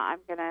 I'm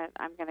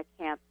gonna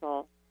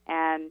cancel.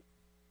 And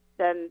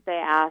then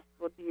they asked,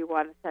 well, do you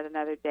want to set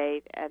another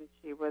date? And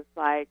she was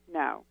like,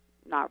 no,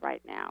 not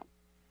right now.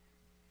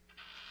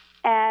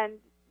 And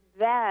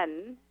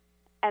then,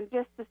 and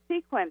just the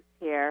sequence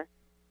here,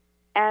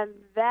 and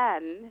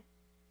then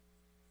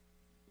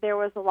there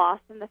was a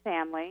loss in the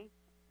family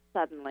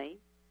suddenly,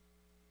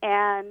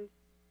 and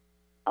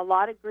a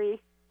lot of grief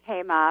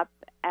came up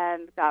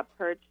and got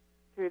purged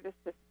through the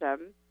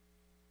system,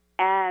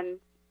 and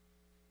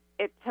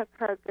it took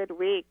her a good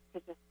week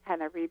to just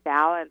kind of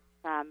rebalance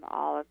from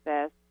all of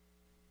this.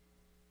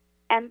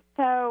 And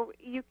so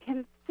you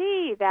can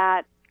see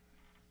that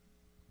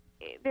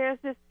there's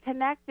this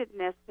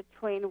connectedness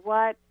between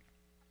what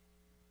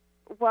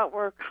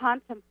we're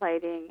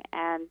contemplating,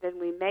 and then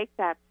we make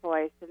that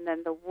choice, and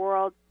then the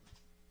world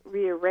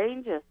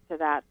rearranges to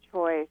that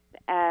choice.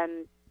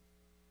 And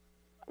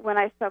when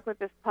I spoke with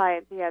this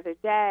client the other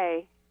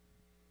day,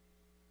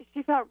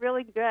 she felt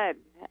really good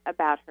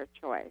about her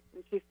choice,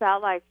 and she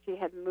felt like she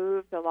had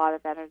moved a lot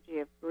of energy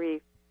of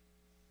grief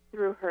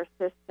through her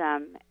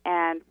system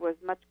and was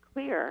much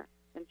clearer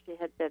than she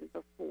had been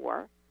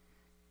before,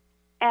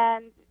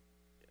 and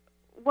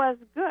was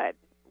good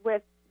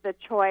with the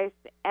choice.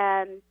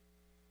 And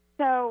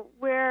so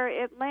where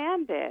it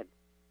landed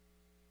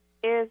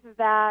is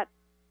that,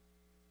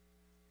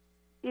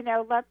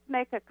 let's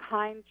make a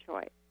kind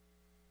choice.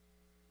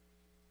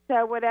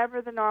 So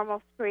whatever the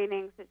normal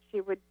screenings that she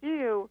would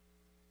do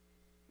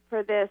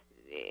for this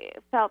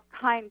felt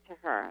kind to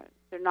her.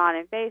 They're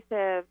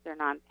non-invasive, they're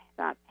not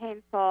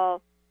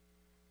painful,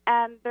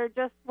 and they're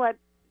just what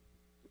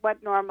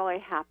normally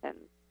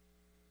happens.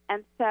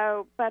 And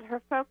so, but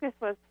her focus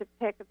was to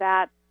pick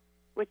that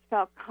which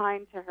felt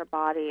kind to her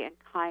body and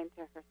kind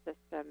to her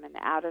system and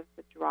out of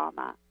the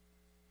drama.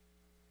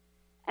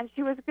 And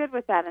she was good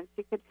with that, and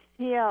she could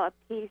feel a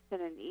peace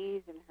and an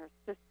ease in her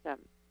system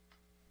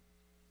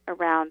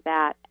around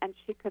that, and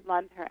she could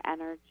lend her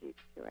energy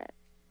to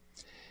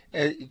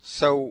it.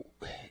 So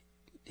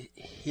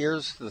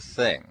here's the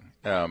thing.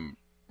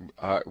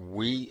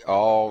 We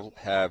all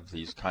have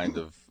these kind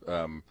of,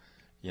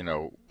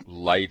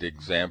 light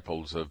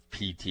examples of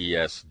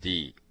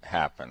PTSD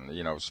happen,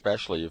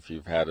 especially if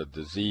you've had a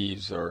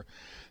disease or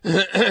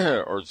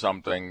or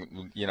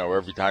something,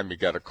 every time you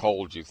get a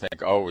cold, you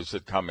think, oh, is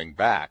it coming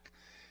back?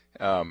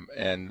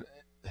 And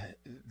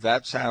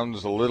that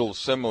sounds a little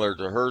similar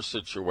to her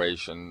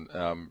situation.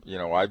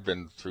 I've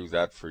been through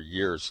that for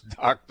years.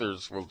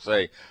 Doctors will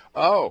say,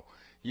 oh,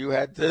 you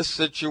had this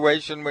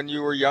situation when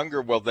you were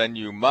younger. Well, then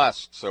you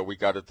must. So we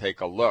got to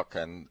take a look.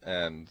 And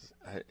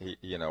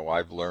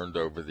I've learned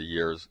over the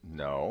years,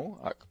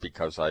 no,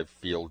 because I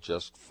feel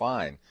just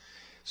fine.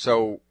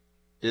 So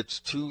it's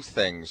two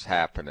things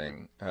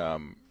happening,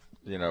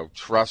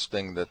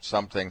 trusting that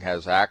something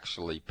has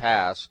actually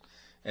passed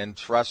and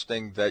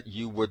trusting that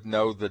you would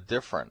know the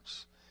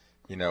difference,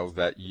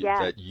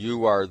 that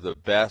you are the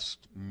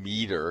best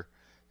meter,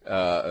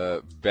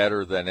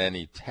 better than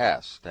any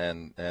test.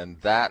 And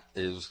that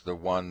is the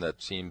one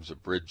that seems a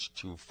bridge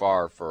too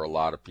far for a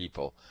lot of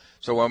people.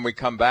 So when we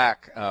come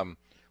back,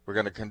 we're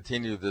going to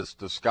continue this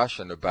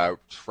discussion about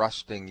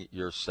trusting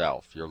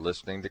yourself. You're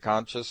listening to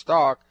Conscious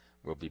Talk.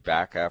 We'll be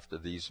back after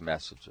these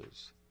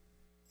messages.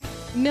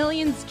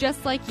 Millions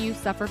just like you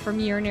suffer from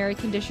urinary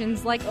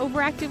conditions like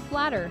overactive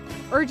bladder,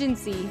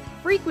 urgency,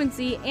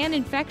 frequency, and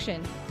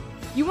infection.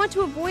 You want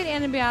to avoid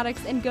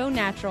antibiotics and go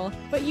natural,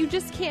 but you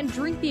just can't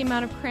drink the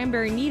amount of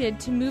cranberry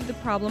needed to move the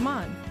problem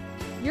on.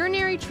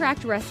 Urinary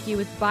tract rescue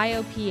with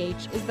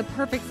BioPH is the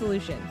perfect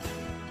solution.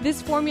 This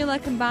formula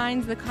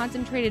combines the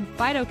concentrated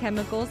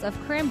phytochemicals of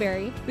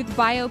cranberry with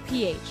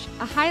BioPH,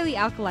 a highly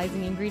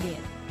alkalizing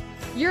ingredient.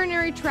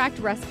 Urinary Tract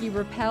Rescue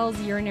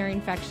repels urinary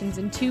infections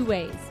in 2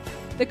 ways.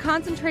 The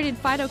concentrated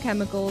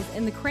phytochemicals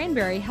in the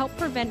cranberry help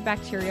prevent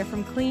bacteria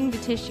from clinging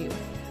to tissue,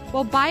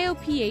 while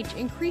BioPH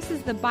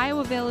increases the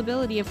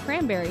bioavailability of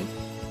cranberry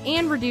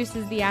and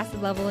reduces the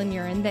acid level in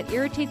urine that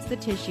irritates the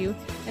tissue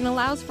and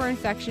allows for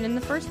infection in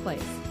the first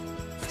place.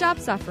 Stop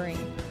suffering.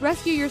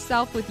 Rescue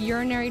yourself with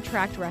Urinary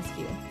Tract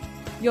Rescue.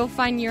 You'll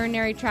find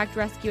Urinary Tract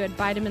Rescue at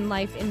Vitamin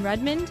Life in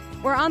Redmond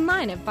or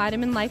online at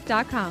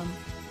vitaminlife.com.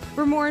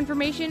 For more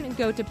information,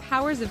 go to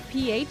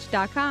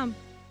powersofph.com.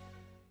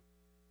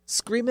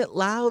 Scream it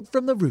loud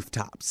from the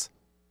rooftops.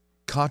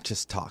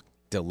 Conscious Talk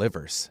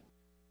delivers.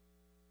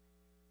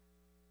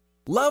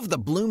 Love the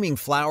blooming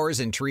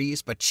flowers and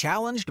trees, but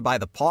challenged by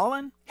the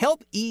pollen?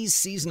 Help ease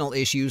seasonal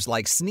issues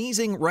like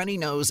sneezing, runny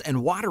nose,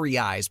 and watery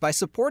eyes by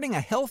supporting a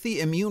healthy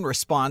immune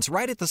response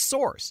right at the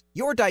source,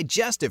 your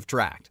digestive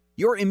tract.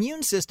 Your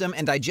immune system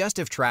and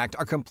digestive tract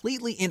are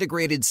completely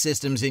integrated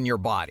systems in your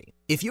body.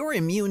 If your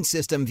immune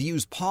system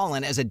views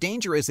pollen as a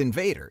dangerous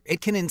invader,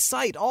 it can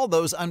incite all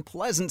those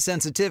unpleasant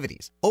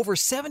sensitivities. Over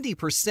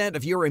 70%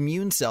 of your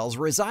immune cells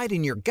reside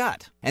in your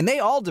gut, and they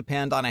all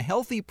depend on a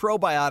healthy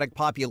probiotic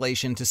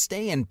population to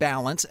stay in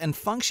balance and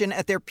function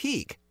at their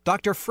peak.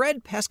 Dr.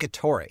 Fred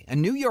Pescatore, a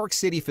New York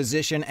City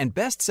physician and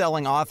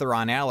best-selling author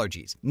on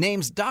allergies,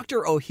 names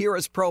Dr.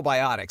 Ohhira's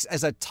probiotics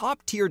as a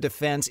top-tier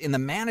defense in the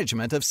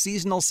management of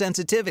seasonal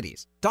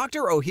sensitivities.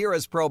 Dr.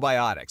 Ohhira's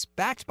probiotics,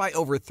 backed by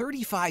over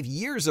 35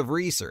 years of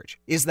research,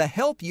 is the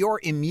help your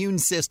immune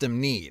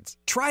system needs.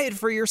 Try it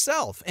for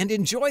yourself and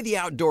enjoy the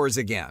outdoors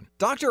again.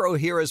 Dr.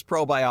 Ohhira's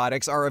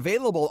probiotics are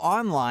available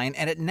online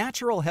and at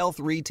natural health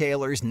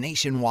retailers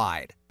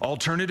nationwide.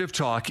 Alternative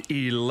Talk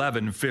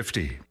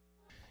 1150.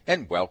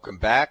 And welcome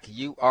back.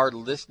 You are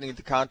listening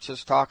to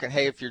Conscious Talk. And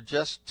hey, if you're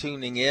just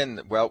tuning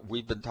in, well,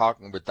 we've been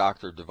talking with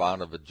Dr.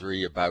 Devana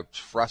Vadri about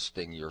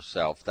trusting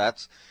yourself.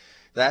 That's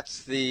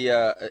the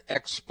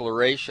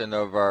exploration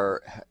of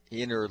our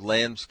inner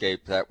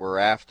landscape that we're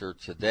after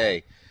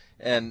today.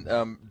 And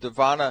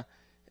Devana,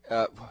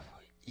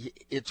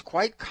 it's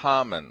quite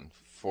common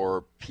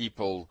for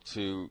people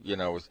to,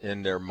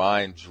 in their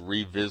minds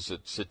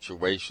revisit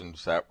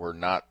situations that were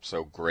not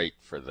so great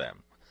for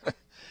them.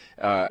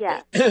 There's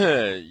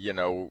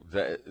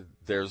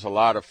a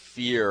lot of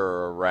fear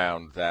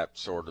around that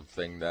sort of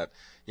thing that,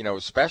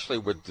 especially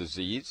with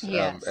disease.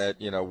 Yes.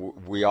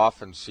 We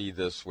often see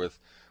this with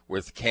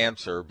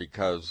cancer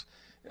because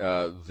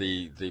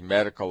the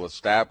medical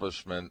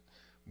establishment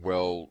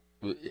will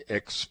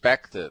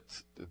expect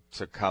it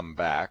to come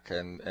back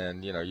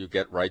and you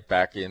get right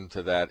back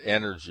into that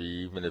energy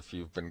even if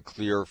you've been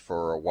clear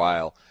for a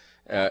while.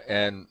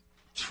 And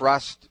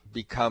trust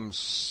becomes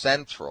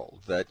central,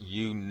 that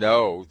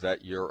that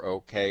you're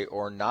okay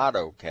or not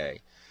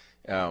okay.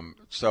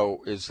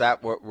 So is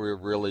that what we're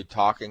really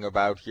talking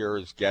about here,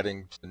 is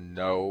getting to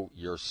know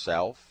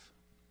yourself?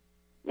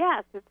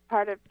 Yes, it's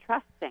part of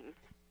trusting.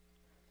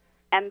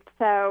 And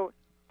so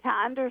to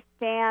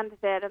understand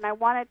that, and I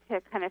wanted to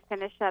kind of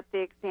finish up the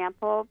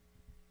example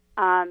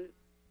of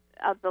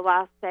the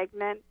last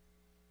segment,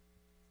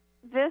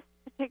 this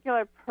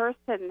particular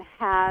person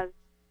has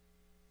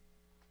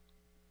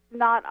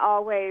not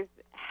always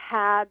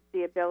had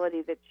the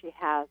ability that she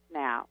has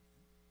now.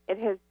 It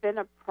has been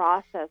a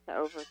process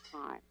over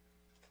time.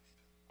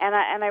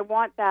 And I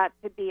want that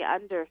to be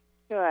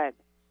understood.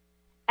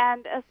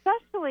 And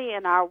especially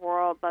in our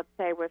world, let's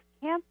say with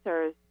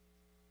cancers,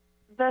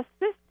 the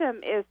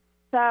system is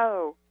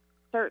so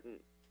certain.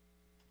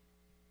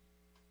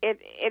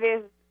 It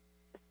is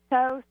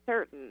so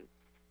certain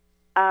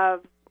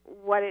of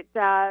what it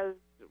does,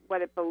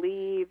 what it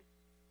believes.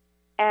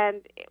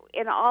 And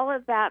in all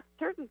of that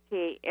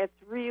certainty, it's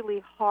really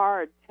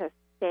hard to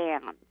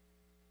stand,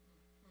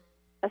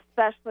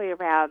 especially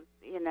around,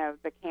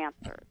 the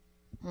cancers.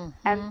 Mm-hmm.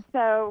 And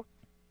so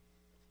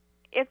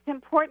it's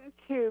important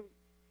to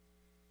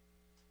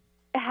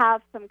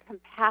have some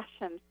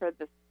compassion for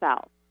the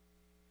self.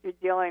 You're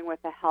dealing with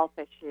a health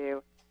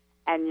issue,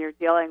 and you're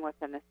dealing with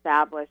an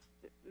established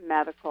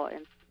medical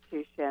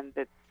institution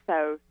that's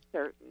so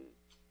certain.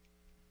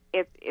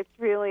 It's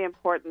really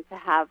important to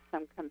have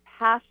some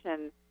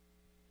compassion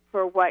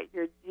for what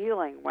you're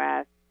dealing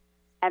with,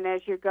 and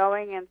as you're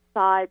going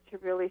inside to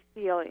really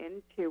feel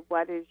into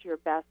what is your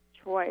best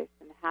choice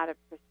and how to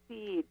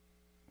proceed,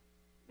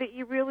 that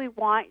you really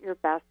want your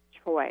best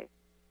choice,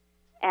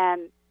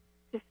 and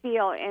to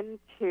feel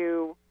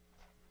into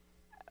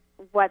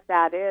what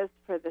that is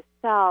for the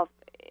self.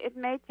 It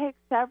may take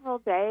several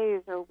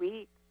days or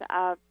weeks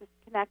of just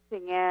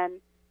connecting in,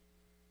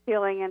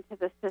 feeling into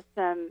the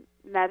system,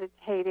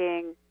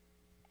 meditating,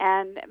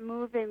 and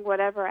moving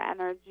whatever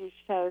energy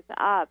shows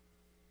up.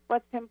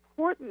 What's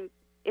important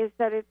is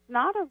that it's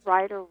not a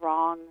right or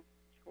wrong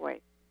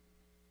choice.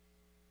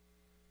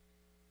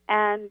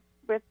 And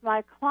with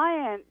my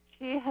client,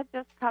 she had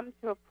just come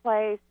to a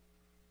place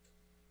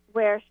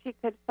where she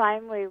could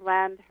finally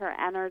lend her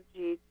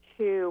energy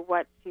to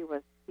what she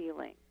was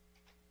feeling.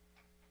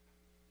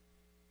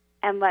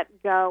 and let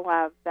go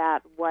of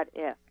that what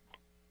if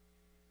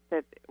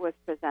that was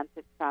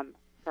presented from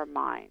her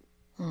mind.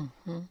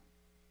 Mm-hmm.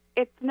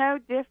 It's no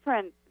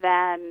different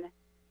than,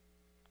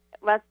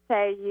 let's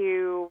say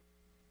you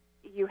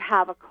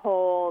have a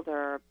cold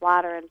or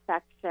bladder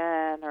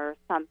infection or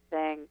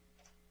something,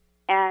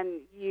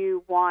 and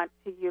you want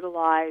to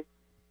utilize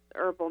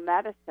herbal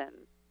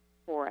medicine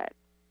for it.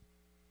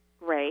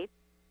 Great,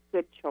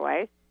 good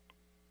choice.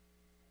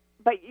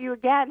 But you,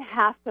 again,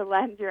 have to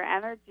lend your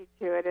energy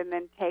to it and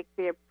then take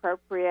the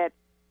appropriate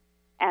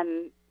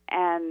and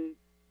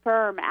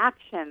firm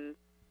actions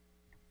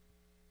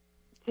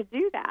to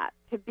do that,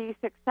 to be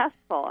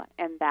successful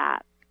in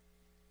that.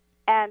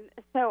 And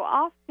so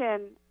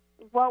often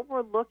what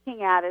we're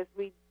looking at as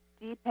we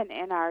deepen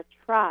in our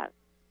trust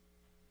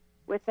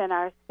within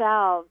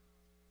ourselves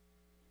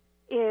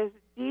is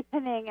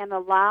deepening and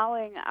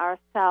allowing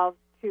ourselves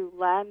to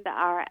lend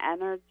our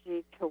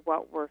energy to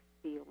what we're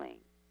feeling.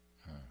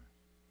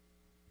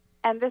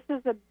 And this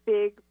is a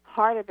big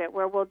part of it,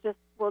 where we'll just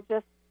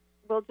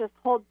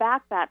hold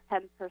back that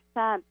 10%,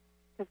 because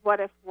what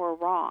if we're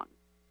wrong?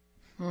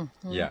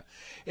 Mm-hmm. Yeah,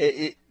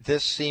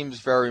 this seems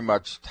very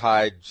much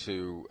tied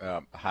to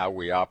how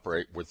we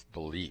operate with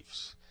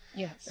beliefs.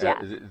 Yes.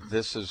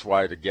 This is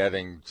why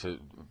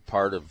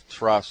part of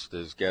trust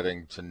is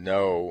getting to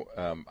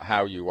know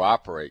how you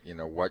operate. You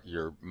know, what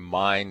your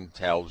mind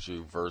tells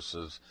you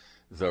versus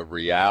the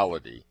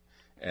reality,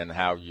 and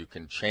how you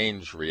can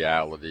change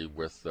reality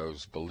with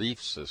those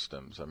belief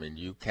systems. I mean,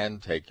 you can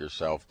take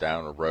yourself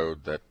down a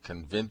road that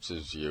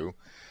convinces you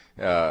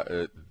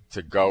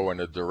to go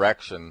in a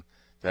direction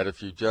that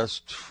if you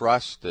just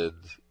trusted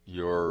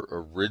your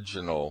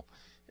original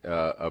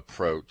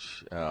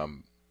approach,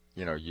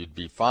 you'd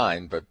be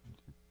fine,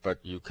 but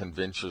you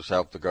convince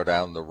yourself to go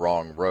down the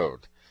wrong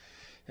road.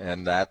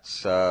 And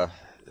that's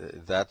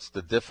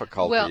the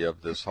difficulty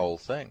of this whole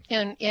thing.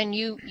 And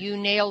you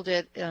nailed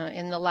it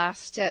in the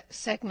last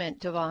segment,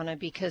 Devana,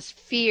 because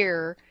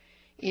fear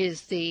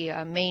is the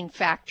main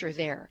factor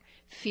there.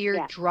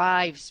 Fear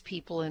drives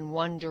people in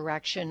one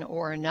direction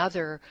or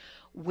another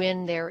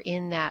when they're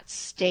in that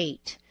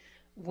state,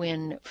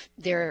 when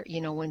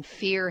when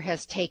fear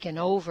has taken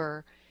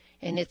over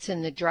and it's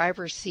in the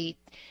driver's seat.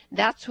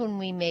 That's when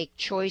we make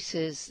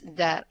choices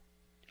that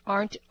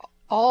aren't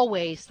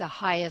always the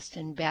highest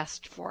and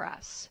best for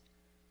us.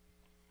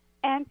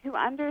 And to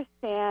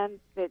understand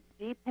that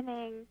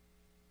deepening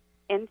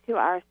into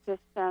our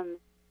systems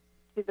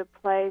to the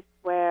place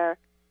where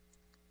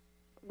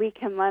we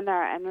can lend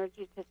our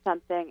energy to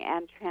something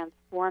and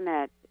transform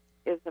it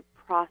is a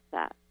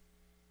process.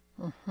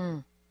 Mm-hmm.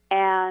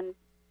 And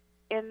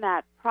in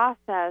that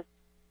process,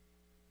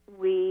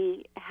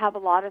 we have a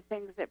lot of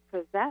things that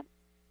present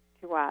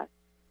to us.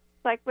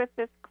 Like with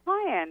this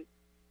client,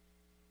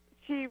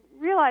 she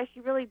realized she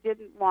really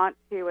didn't want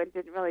to and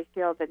didn't really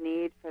feel the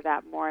need for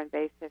that more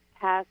invasive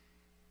test.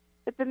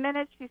 But the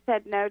minute she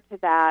said no to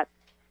that,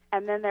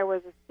 and then there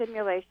was a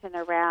stimulation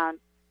around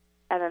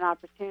and an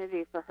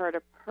opportunity for her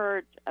to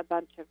purge a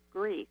bunch of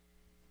grief,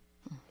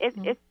 it's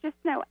just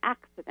no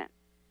accident.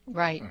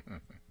 Right.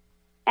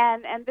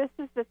 And this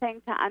is the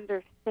thing to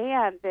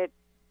understand, that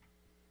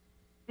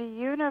the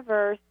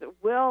universe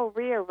will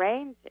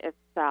rearrange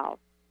itself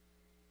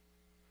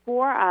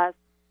for us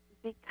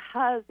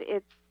because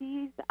it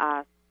sees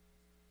us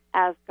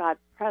as God's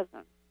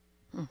presence.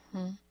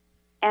 Mm-hmm.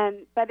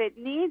 But it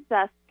needs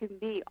us to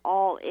be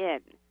all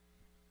in.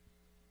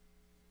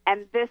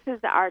 And this is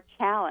our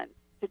challenge,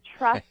 to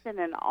trust in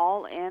an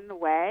all-in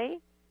way.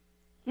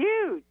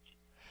 Huge.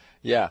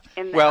 Yeah.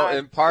 Well,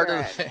 and part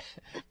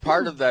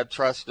of that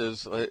trust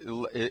is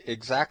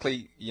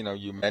exactly,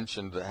 you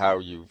mentioned how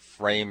you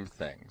frame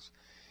things.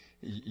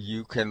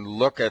 You can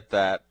look at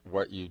that,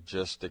 what you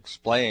just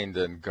explained,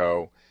 and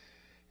go,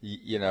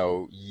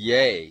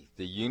 yay,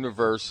 the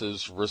universe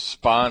is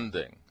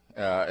responding.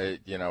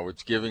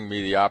 It's giving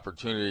me the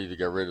opportunity to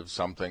get rid of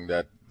something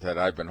that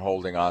I've been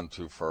holding on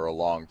to for a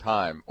long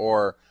time.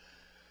 Or,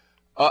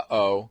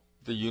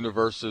 the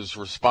universe is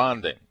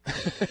responding.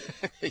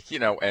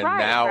 And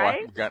now right?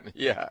 I've gotten,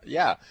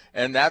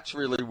 and that's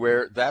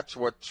really that's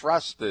what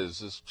trust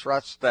is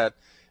trust that,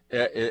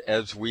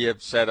 as we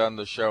have said on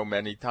the show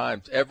many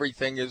times,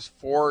 everything is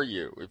for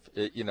you,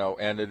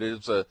 and it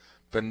is a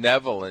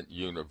benevolent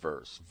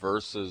universe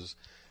versus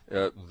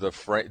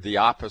the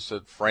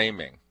opposite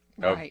framing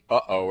of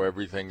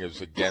everything is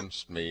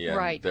against me,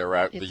 and they're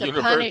out. It's the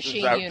universe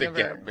is out to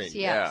get me.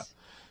 Yes.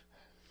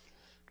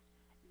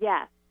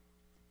 Yes.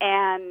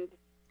 And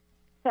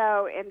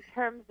so in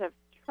terms of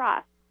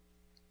trust,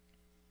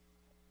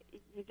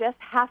 you just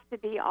have to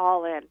be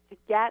all in to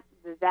get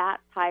that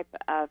type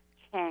of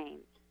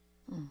change.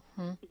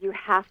 Mm-hmm. You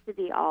have to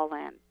be all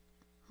in.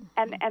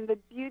 Mm-hmm. And the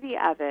beauty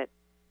of it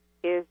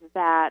is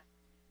that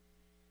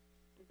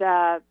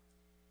the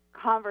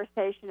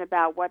conversation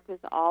about what does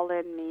all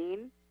in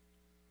mean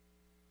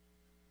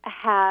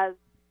has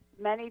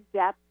many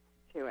depths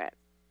to it.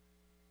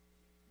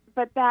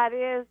 But that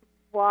is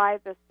why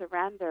the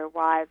surrender,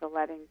 why the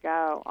letting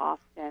go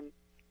often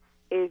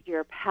is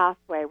your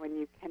pathway when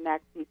you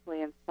connect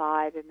deeply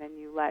inside and then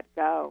you let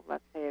go,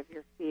 let's say, of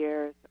your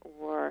fears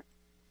or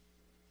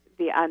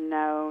the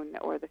unknown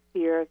or the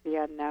fear of the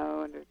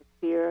unknown or the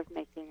fear of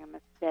making a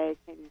mistake,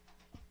 and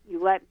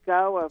you let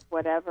go of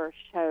whatever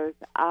shows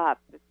up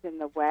that's in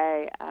the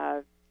way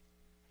of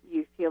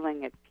you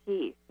feeling at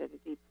peace and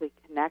deeply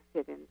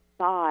connected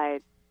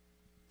inside.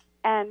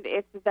 And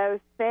it's those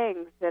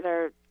things that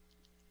are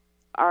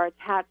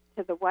attached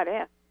to the what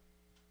if,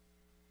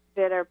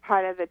 that are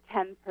part of the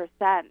 10%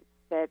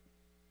 that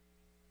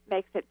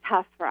makes it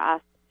tough for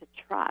us to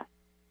trust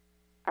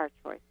our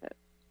choices.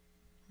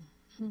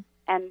 Mm-hmm.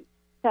 And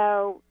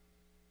so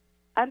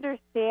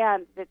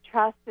understand that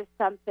trust is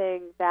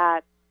something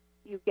that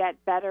you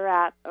get better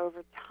at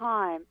over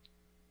time,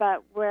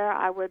 but where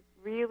I would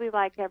really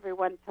like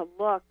everyone to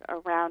look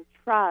around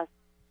trust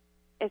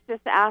is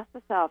just ask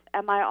yourself,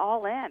 am I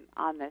all in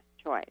on this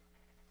choice?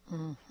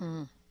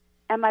 Mm-hmm.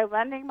 Am I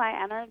lending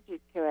my energy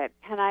to it?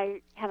 Can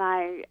I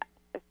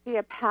see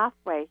a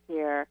pathway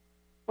here?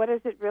 What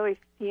does it really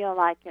feel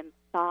like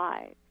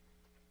inside?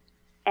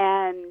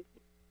 And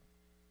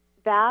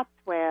that's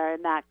where,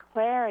 in that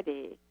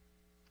clarity,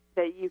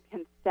 that you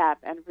can step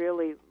and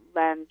really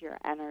lend your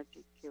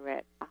energy to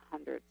it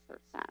 100%.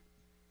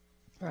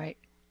 Right.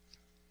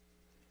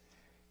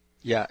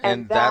 Yeah,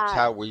 and that's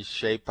how we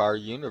shape our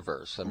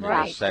universe. I mean,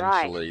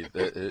 essentially,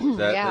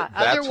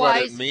 that's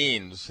what it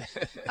means.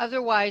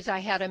 Otherwise, I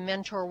had a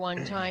mentor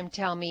one time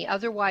tell me,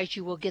 otherwise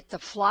you will get the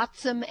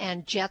flotsam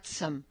and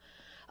jetsam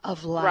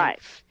of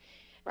life.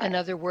 Right. In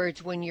other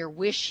words, when you're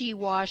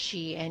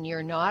wishy-washy and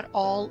you're not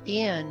all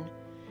in,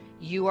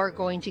 you are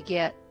going to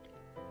get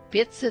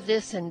bits of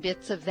this and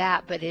bits of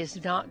that, but it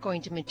is not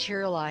going to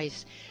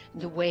materialize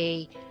the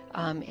way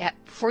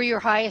for your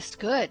highest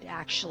good,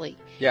 actually.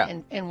 Yeah.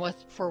 And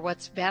for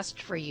what's best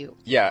for you.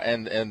 Yeah,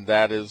 and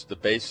that is the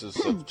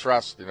basis of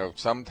trust. You know,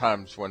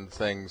 sometimes when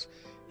things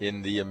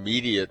in the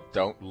immediate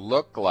don't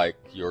look like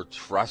your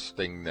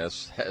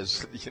trustingness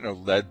has,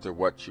 led to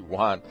what you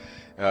want,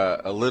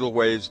 a little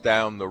ways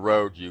down the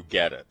road, you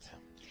get it.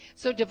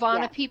 So,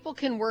 Devana, people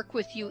can work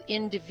with you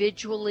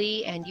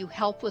individually and you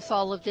help with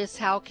all of this.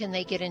 How can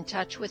they get in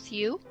touch with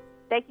you?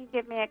 They can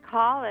give me a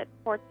call at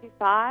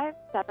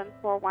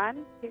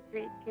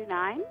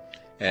 425-741-2329.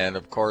 And,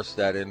 of course,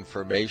 that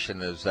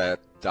information is at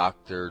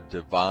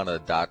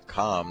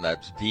drdivana.com.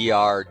 That's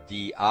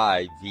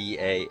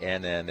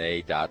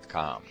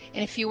DRDIVANNA.com.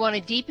 And if you want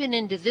to deepen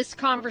into this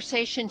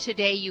conversation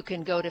today, you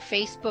can go to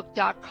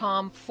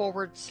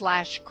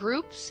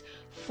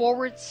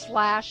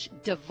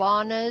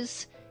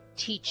facebook.com/groups/Devana's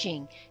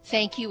Teaching.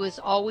 Thank you as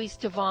always,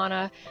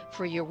 Devana,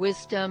 for your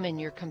wisdom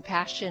and your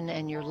compassion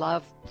and your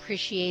love.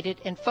 Appreciate it.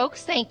 And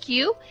folks, thank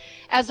you.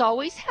 As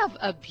always, have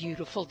a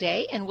beautiful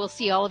day, and we'll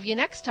see all of you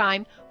next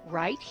time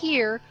right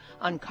here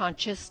on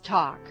Conscious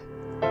Talk.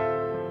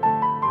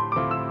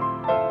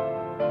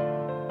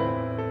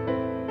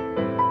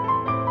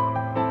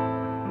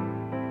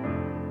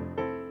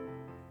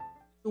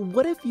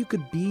 What if you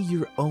could be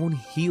your own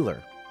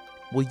healer?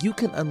 Well, you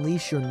can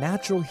unleash your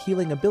natural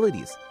healing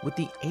abilities with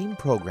the AIM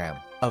program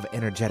of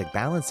energetic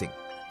balancing.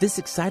 This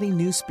exciting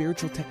new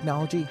spiritual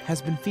technology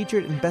has been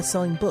featured in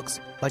best-selling books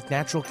like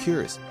Natural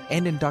Cures,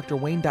 and in Dr.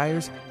 Wayne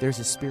Dyer's There's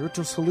a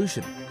Spiritual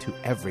Solution to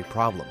Every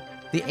Problem.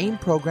 The AIM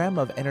program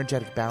of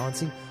energetic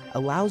balancing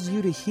allows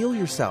you to heal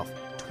yourself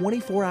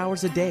 24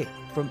 hours a day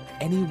from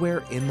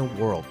anywhere in the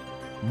world.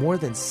 More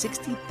than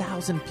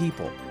 60,000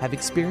 people have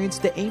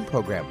experienced the AIM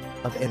program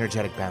of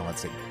energetic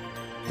balancing.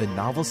 The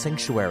novel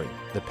Sanctuary,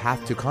 The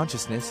Path to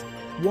Consciousness,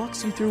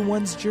 walks you through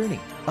one's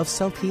journey of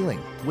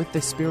self-healing with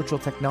this spiritual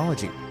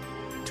technology.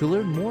 To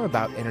learn more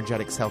about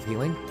energetic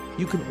self-healing,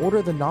 you can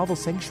order the novel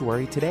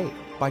Sanctuary today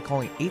by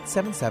calling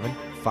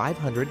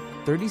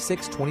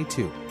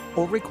 877-500-3622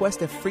 or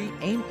request a free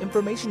AIM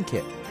information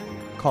kit.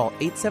 Call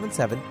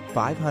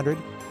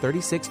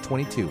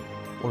 877-500-3622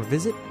 or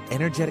visit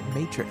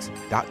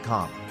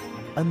energeticmatrix.com.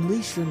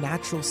 Unleash your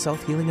natural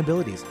self-healing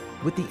abilities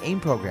with the AIM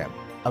program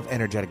of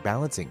energetic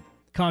balancing.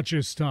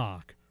 Conscious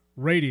Talk,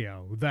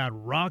 radio that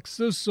rocks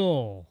the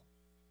soul.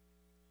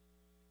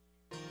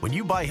 When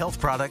you buy health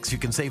products, you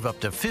can save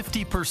up to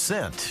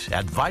 50%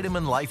 at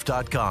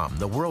VitaminLife.com,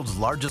 the world's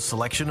largest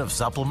selection of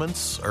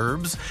supplements,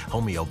 herbs,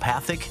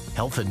 homeopathic,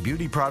 health and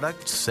beauty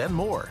products, and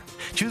more.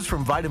 Choose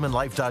from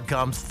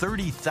VitaminLife.com's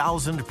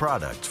 30,000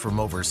 products from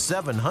over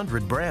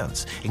 700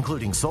 brands,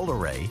 including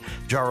Solaray,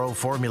 Jarrow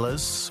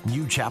Formulas,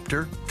 New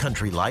Chapter,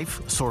 Country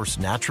Life, Source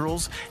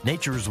Naturals,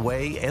 Nature's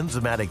Way,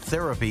 Enzymatic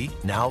Therapy,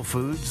 Now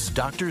Foods,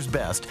 Doctor's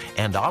Best,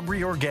 and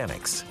Aubrey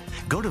Organics.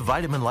 Go to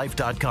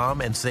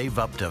VitaminLife.com and save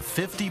up to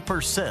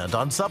 50%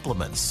 on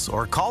supplements,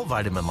 or call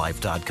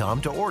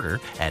VitaminLife.com to order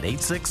at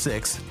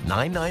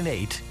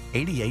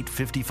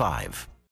 866-998-8855.